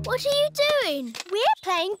 What are you doing? We're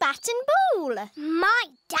playing bat and ball. My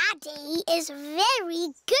daddy is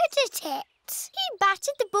very good at it. He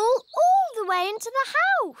batted the ball all the way into the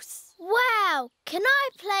house. Wow, can I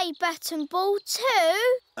play bat and ball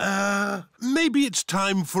too? Maybe it's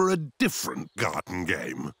time for a different garden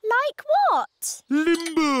game. Like what?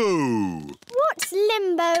 Limbo! What's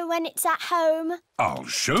limbo when it's at home? I'll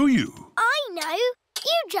show you. I know.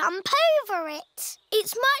 You jump over it.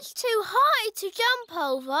 It's much too high to jump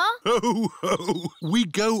over. Ho! We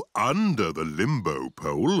go under the limbo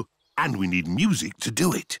pole, and we need music to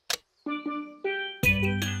do it.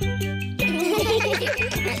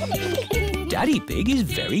 Daddy Pig is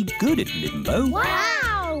very good at limbo.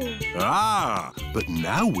 Wow! Ah, but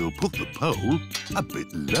now we'll put the pole a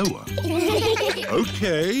bit lower.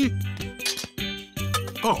 OK.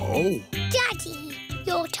 Oh. Daddy,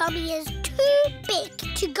 your tummy is too big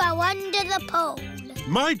to go under the pole.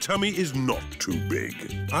 My tummy is not too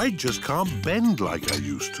big. I just can't bend like I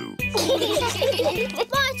used to.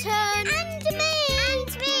 My turn.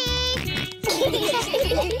 And me.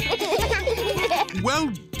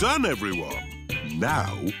 Well done, everyone.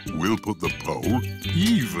 Now we'll put the pole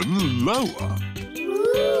even lower.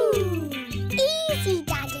 Ooh. Easy,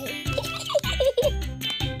 Daddy.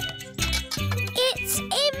 It's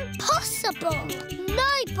impossible.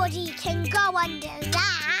 Nobody can go under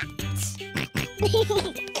that.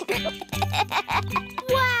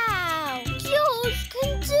 Wow! George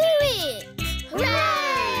can do it!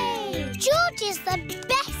 Hooray! George is the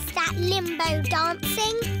best at limbo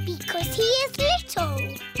dancing because he is little.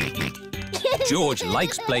 George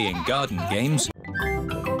likes playing garden games.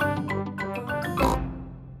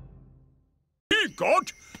 We've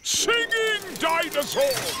got singing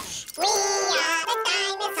dinosaurs. We are the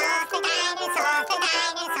dinosaurs, the dinosaurs, the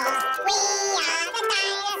dinosaurs. We are the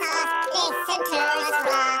dinosaurs. Listen to us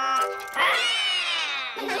roar.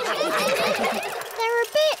 They're a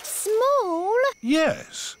bit small.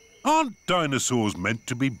 Yes. Aren't dinosaurs meant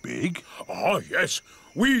to be big? Ah, yes.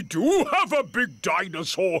 We do have a big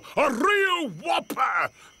dinosaur, a real whopper.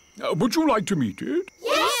 Would you like to meet it?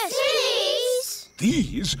 Yes, please.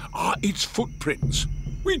 These are its footprints.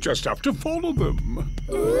 We just have to follow them.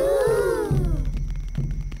 Ooh.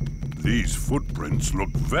 These footprints look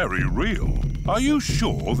very real. Are you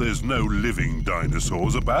sure there's no living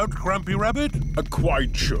dinosaurs about, Crampy Rabbit?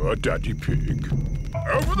 Quite sure, Daddy Pig.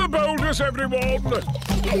 Over the boulders, everyone!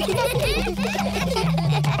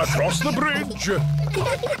 Across the bridge!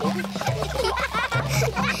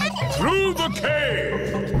 Through the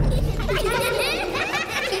cave!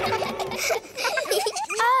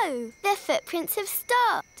 Oh, their footprints have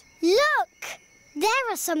stopped. Look! There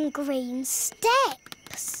are some green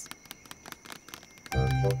steps.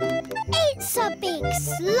 It's a big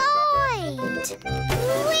slide!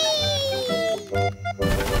 Whee! Whee!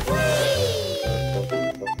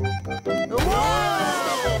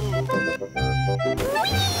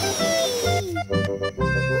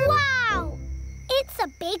 Wow! It's a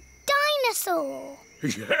big dinosaur.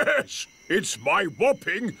 Yes, it's my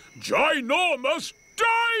whopping, ginormous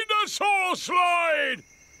dinosaur slide!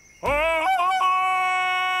 Ah!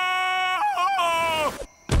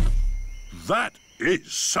 That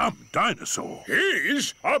is some dinosaur.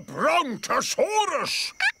 He's a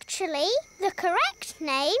brontosaurus. Actually, the correct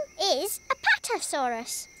name is a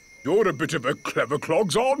patasaurus. You're a bit of a clever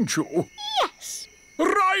clogs, aren't you? Yes.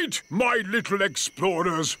 Right, my little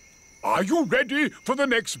explorers. Are you ready for the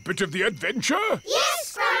next bit of the adventure?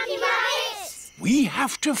 Yes, Grumpy Rabbit. We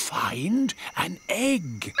have to find an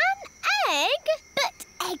egg. An egg? But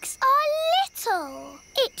eggs are little.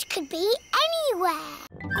 It could be anywhere.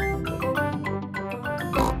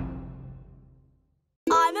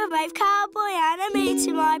 I'm a brave cowboy and I'm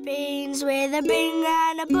eating my beans with a bing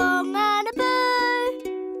and a bong and a boo.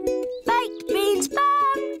 Baked beans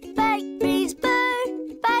bang, baked beans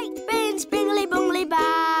boo, baked beans bingly bongly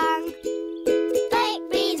bang.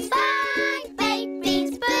 Baked beans bang, baked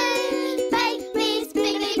beans boo, baked beans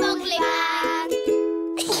bingly bongly bang.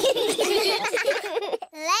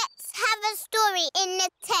 Let's have a story in the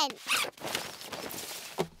tent.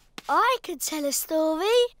 I could tell a story.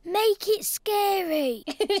 Make it scary.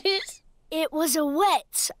 It was a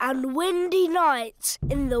wet and windy night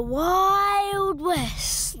in the Wild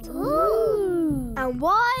West. Ooh. And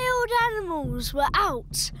wild animals were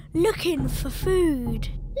out looking for food.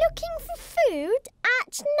 Looking for food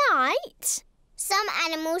at night? Some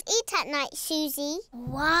animals eat at night, Suzy.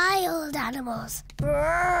 Wild animals.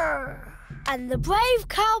 Brrr. And the brave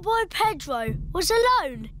cowboy Pedro was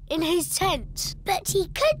alone in his tent. But he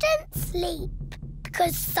couldn't sleep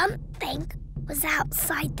because something was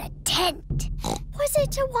outside the tent. Was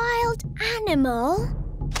it a wild animal?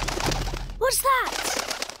 What's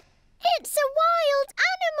that? It's a wild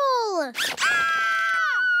animal!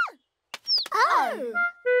 Ah! Oh!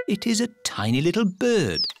 It is a tiny little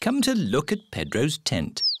bird come to look at Pedro's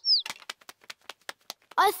tent.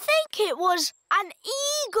 I think it was an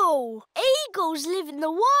eagle. Eagles live in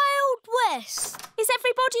the Wild West. Is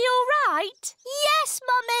everybody all right? Yes,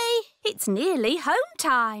 Mummy. It's nearly home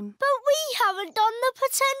time. But we haven't done the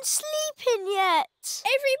pretend sleeping yet.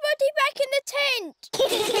 Everybody back in the tent.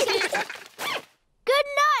 Good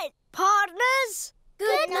night, partners.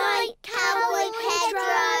 Good night, Cowboy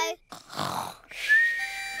Pedro.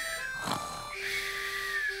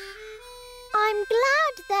 I'm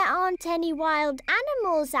glad there aren't any wild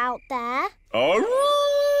animals out there. Wild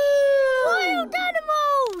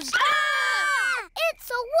animals! Ah! It's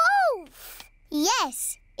a wolf!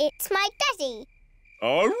 Yes, it's my daddy.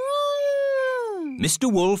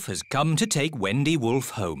 Mr. Wolf has come to take Wendy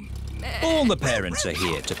Wolf home. All the parents are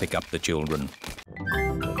here to pick up the children.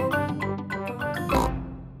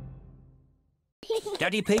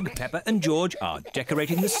 Daddy Pig, Peppa and George are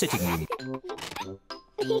decorating the sitting room.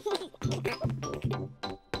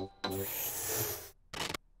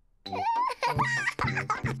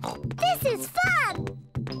 This is fun!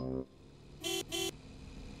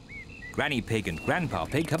 Granny Pig and Grandpa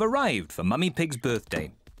Pig have arrived for Mummy Pig's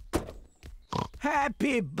birthday.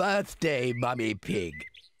 Happy birthday, Mummy Pig.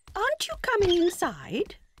 Aren't you coming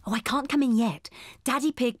inside? Oh, I can't come in yet.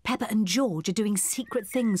 Daddy Pig, Peppa and George are doing secret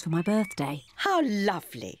things for my birthday. How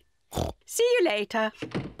lovely. See you later.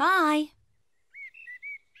 Bye.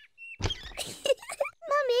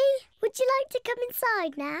 Mummy, would you like to come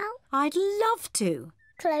inside now? I'd love to.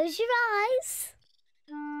 Close your eyes.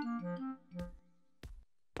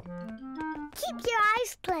 Keep your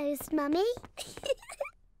eyes closed, Mummy.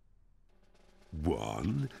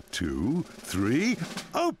 1, 2, 3.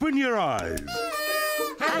 Open your eyes.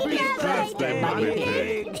 Happy birthday, Mummy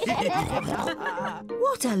Pig.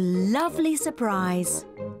 What a lovely surprise.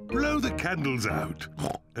 Blow the candles out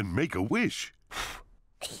and make a wish.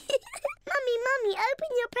 Mummy, open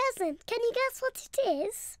your present. Can you guess what it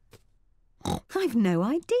is? I've no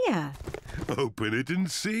idea. Open it and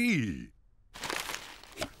see.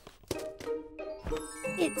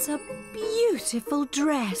 It's a beautiful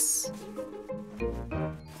dress.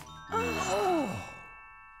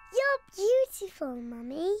 You're beautiful,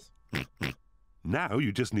 Mummy. Now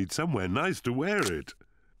you just need somewhere nice to wear it.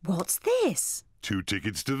 What's this? 2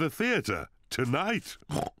 tickets to the theatre tonight.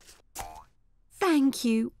 Thank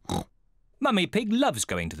you. Mummy Pig loves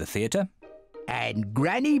going to the theatre. And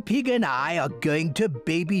Granny Pig and I are going to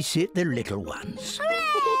babysit the little ones.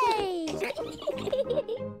 Hooray!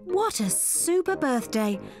 What a super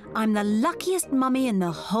birthday. I'm the luckiest mummy in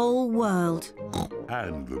the whole world.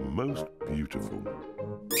 And the most beautiful.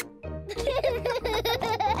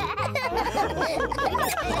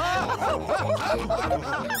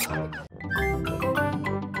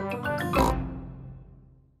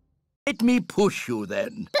 Let me push you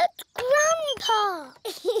then. But Grandpa!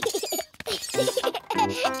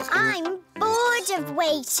 I'm bored of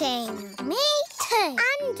waiting. Me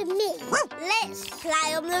And me. Let's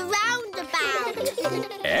fly on the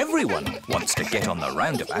roundabout. Everyone wants to get on the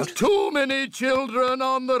roundabout. Too many children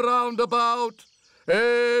on the roundabout.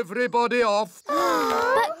 Everybody off.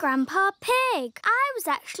 But Grandpa Pig, I was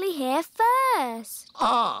actually here first.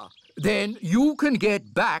 Ah, then you can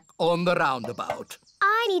get back on the roundabout.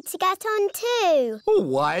 I need to get on too.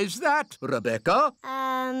 Why is that, Rebecca?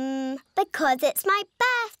 Because it's my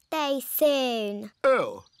birthday soon.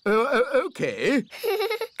 Oh, okay.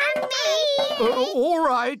 And me. All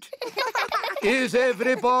right. Is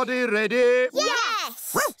everybody ready?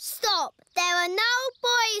 Yes. Stop. There are no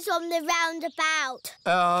boys on the roundabout.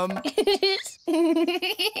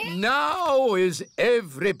 Now is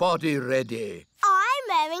everybody ready? I'm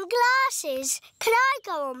wearing glasses. Can I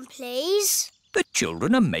go on, please? The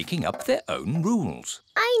children are making up their own rules.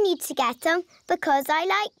 I need to get them because I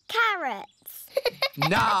like carrots.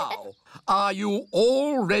 Now, are you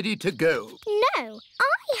all ready to go? No,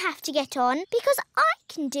 I have to get on because I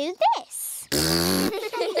can do this.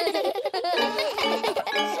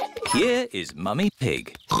 Here is Mummy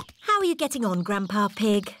Pig. How are you getting on, Grandpa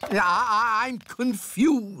Pig? I'm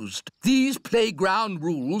confused. These playground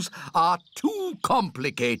rules are too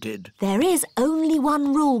complicated. There is only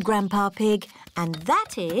one rule, Grandpa Pig, and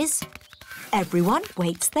that is everyone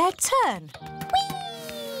waits their turn.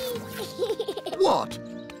 What?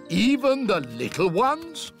 Even the little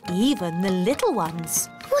ones? Even the little ones.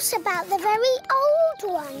 What about the very old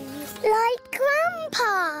ones, like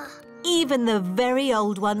Grandpa? Even the very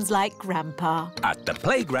old ones like Grandpa. At the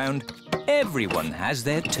playground, everyone has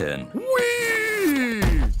their turn. Whee!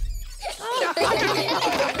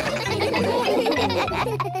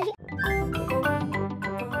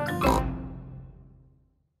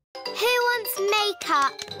 Who wants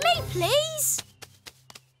makeup? Me, please.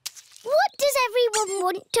 What does everyone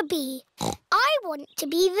want to be? I want to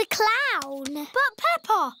be the clown. But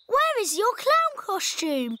Peppa, where is your clown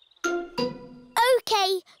costume?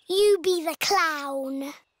 OK, you be the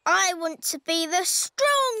clown. I want to be the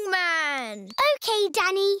strong man. OK,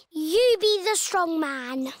 Danny, you be the strong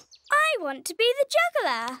man. I want to be the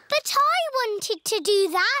juggler. But I wanted to do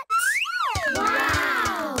that.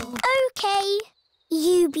 Wow! OK,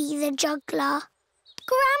 you be the juggler.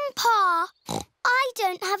 Grandpa, I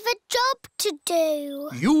don't have a job to do.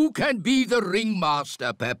 You can be the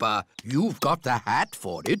ringmaster, Peppa. You've got the hat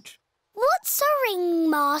for it. What's a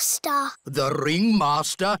ringmaster? The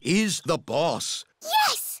ringmaster is the boss.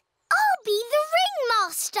 Yes! I'll be the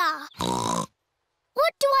ringmaster.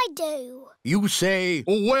 What do I do? You say,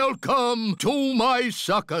 "Welcome to my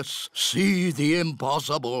circus. See the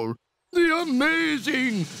impossible, the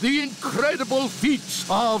amazing, the incredible feats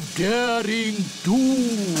of daring do."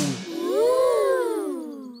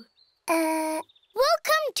 Ooh.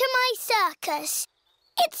 Welcome to my circus.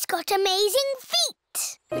 It's got amazing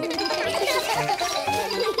feet.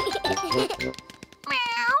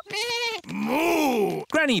 Moo!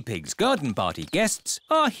 Granny Pig's garden party guests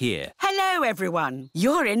are here. Hello, everyone.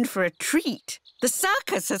 You're in for a treat. The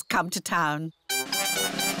circus has come to town.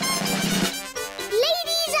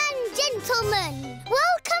 Ladies and gentlemen,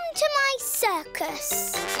 welcome to my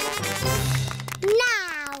circus.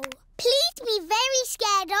 Now, please be very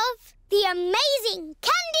scared of the amazing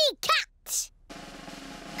Candy Cat.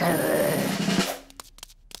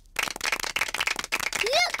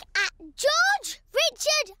 Look at George,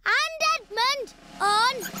 Richard and Edmund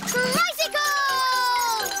on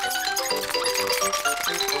tricycles!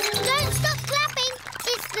 Don't stop clapping.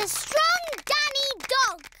 It's the strong Danny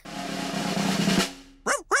dog.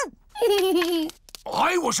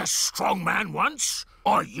 I was a strong man once.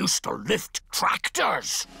 I used to lift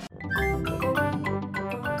tractors.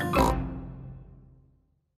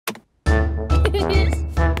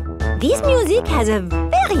 This music has a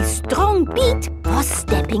very strong beat for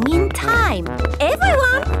stepping in time.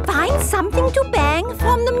 Everyone find something to bang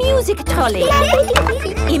from the music trolley.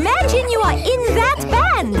 Imagine you are in that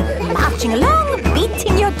band, marching along,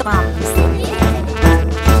 beating your drums.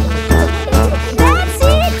 That's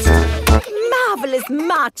it! Marvelous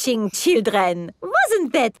marching, children.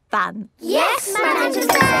 Wasn't that fun? Yes,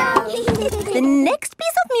 Mademoiselle. The next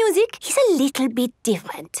piece of music is a little bit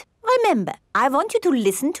different. Remember, I want you to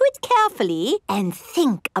listen to it carefully and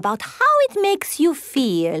think about how it makes you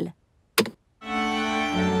feel.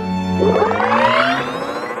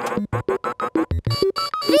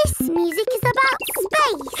 This music is about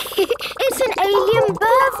space. It's an alien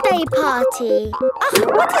birthday party.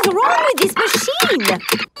 What is wrong with this machine?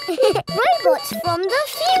 Robots from the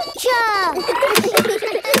future.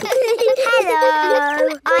 Hello,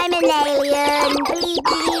 I'm an alien. Bleep,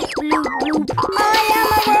 bleep, bloop, bloop.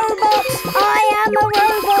 I am a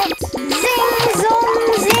robot. Zing, zong.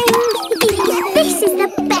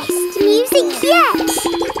 break yet.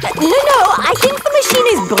 No, I think the machine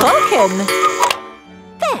is broken.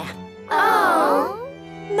 There. Oh.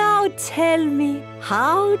 Now tell me,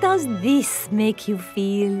 how does this make you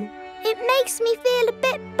feel? It makes me feel a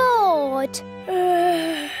bit bored.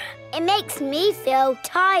 It makes me feel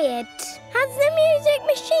tired. Has the music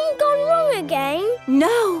machine gone wrong again?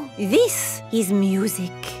 No, this is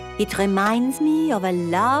music. It reminds me of a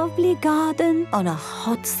lovely garden on a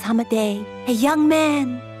hot summer day. A young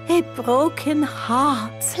man, a broken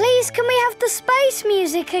heart. Please, can we have the space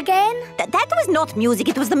music again? That was not music,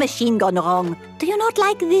 it was the machine gone wrong. Do you not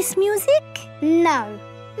like this music? No.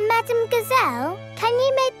 Madam Gazelle, can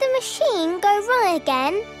you make the machine go wrong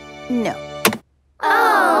again? No.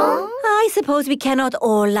 Oh. I suppose we cannot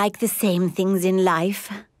all like the same things in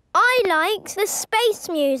life. I like the space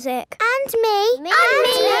music. And me. And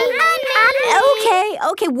me.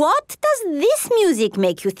 Okay, what does this music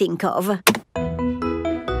make you think of?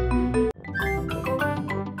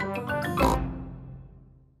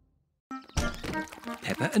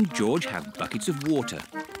 Peppa and George have buckets of water.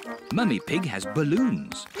 Mummy Pig has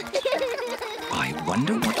balloons. I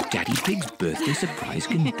wonder what Daddy Pig's birthday surprise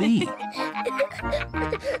can be.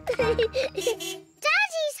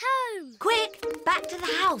 Daddy's home! Quick, back to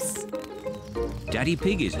the house. Daddy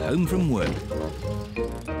Pig is home from work.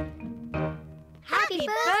 Happy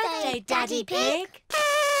birthday, Daddy Pig!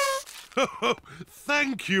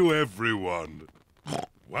 Thank you, everyone.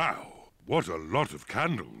 Wow, what a lot of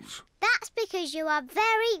candles. That's because you are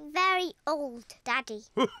very, very old, Daddy.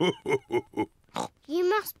 You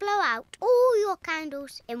must blow out all your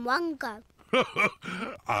candles in one go.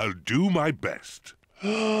 I'll do my best.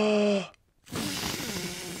 Hooray!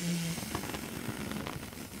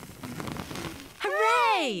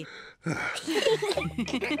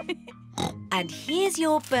 And here's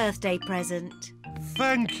your birthday present.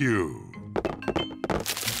 Thank you.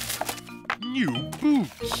 New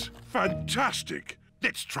boots. Fantastic.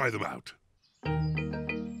 Let's try them out.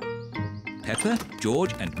 Peppa,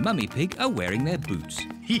 George and Mummy Pig are wearing their boots.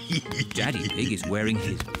 Daddy Pig is wearing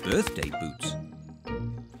his birthday boots.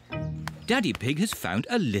 Daddy Pig has found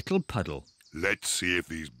a little puddle. Let's see if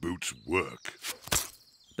these boots work.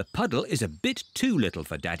 The puddle is a bit too little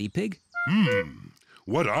for Daddy Pig.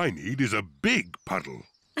 What I need is a big puddle.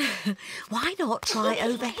 Why not try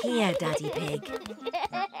over here, Daddy Pig?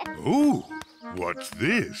 Ooh, what's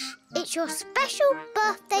this? It's your special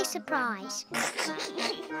birthday surprise.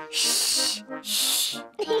 Shh, shh.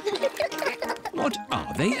 What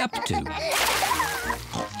are they up to?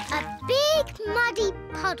 A big muddy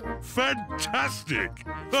puddle. Fantastic!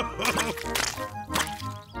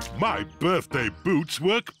 My birthday boots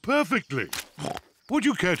work perfectly. Would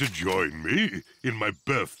you care to join me in my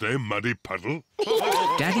birthday muddy puddle?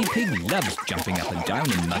 Daddy Pig loves jumping up and down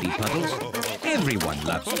in muddy puddles. Everyone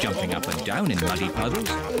loves jumping up and down in muddy puddles.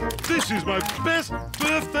 This is my best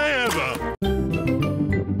birthday ever!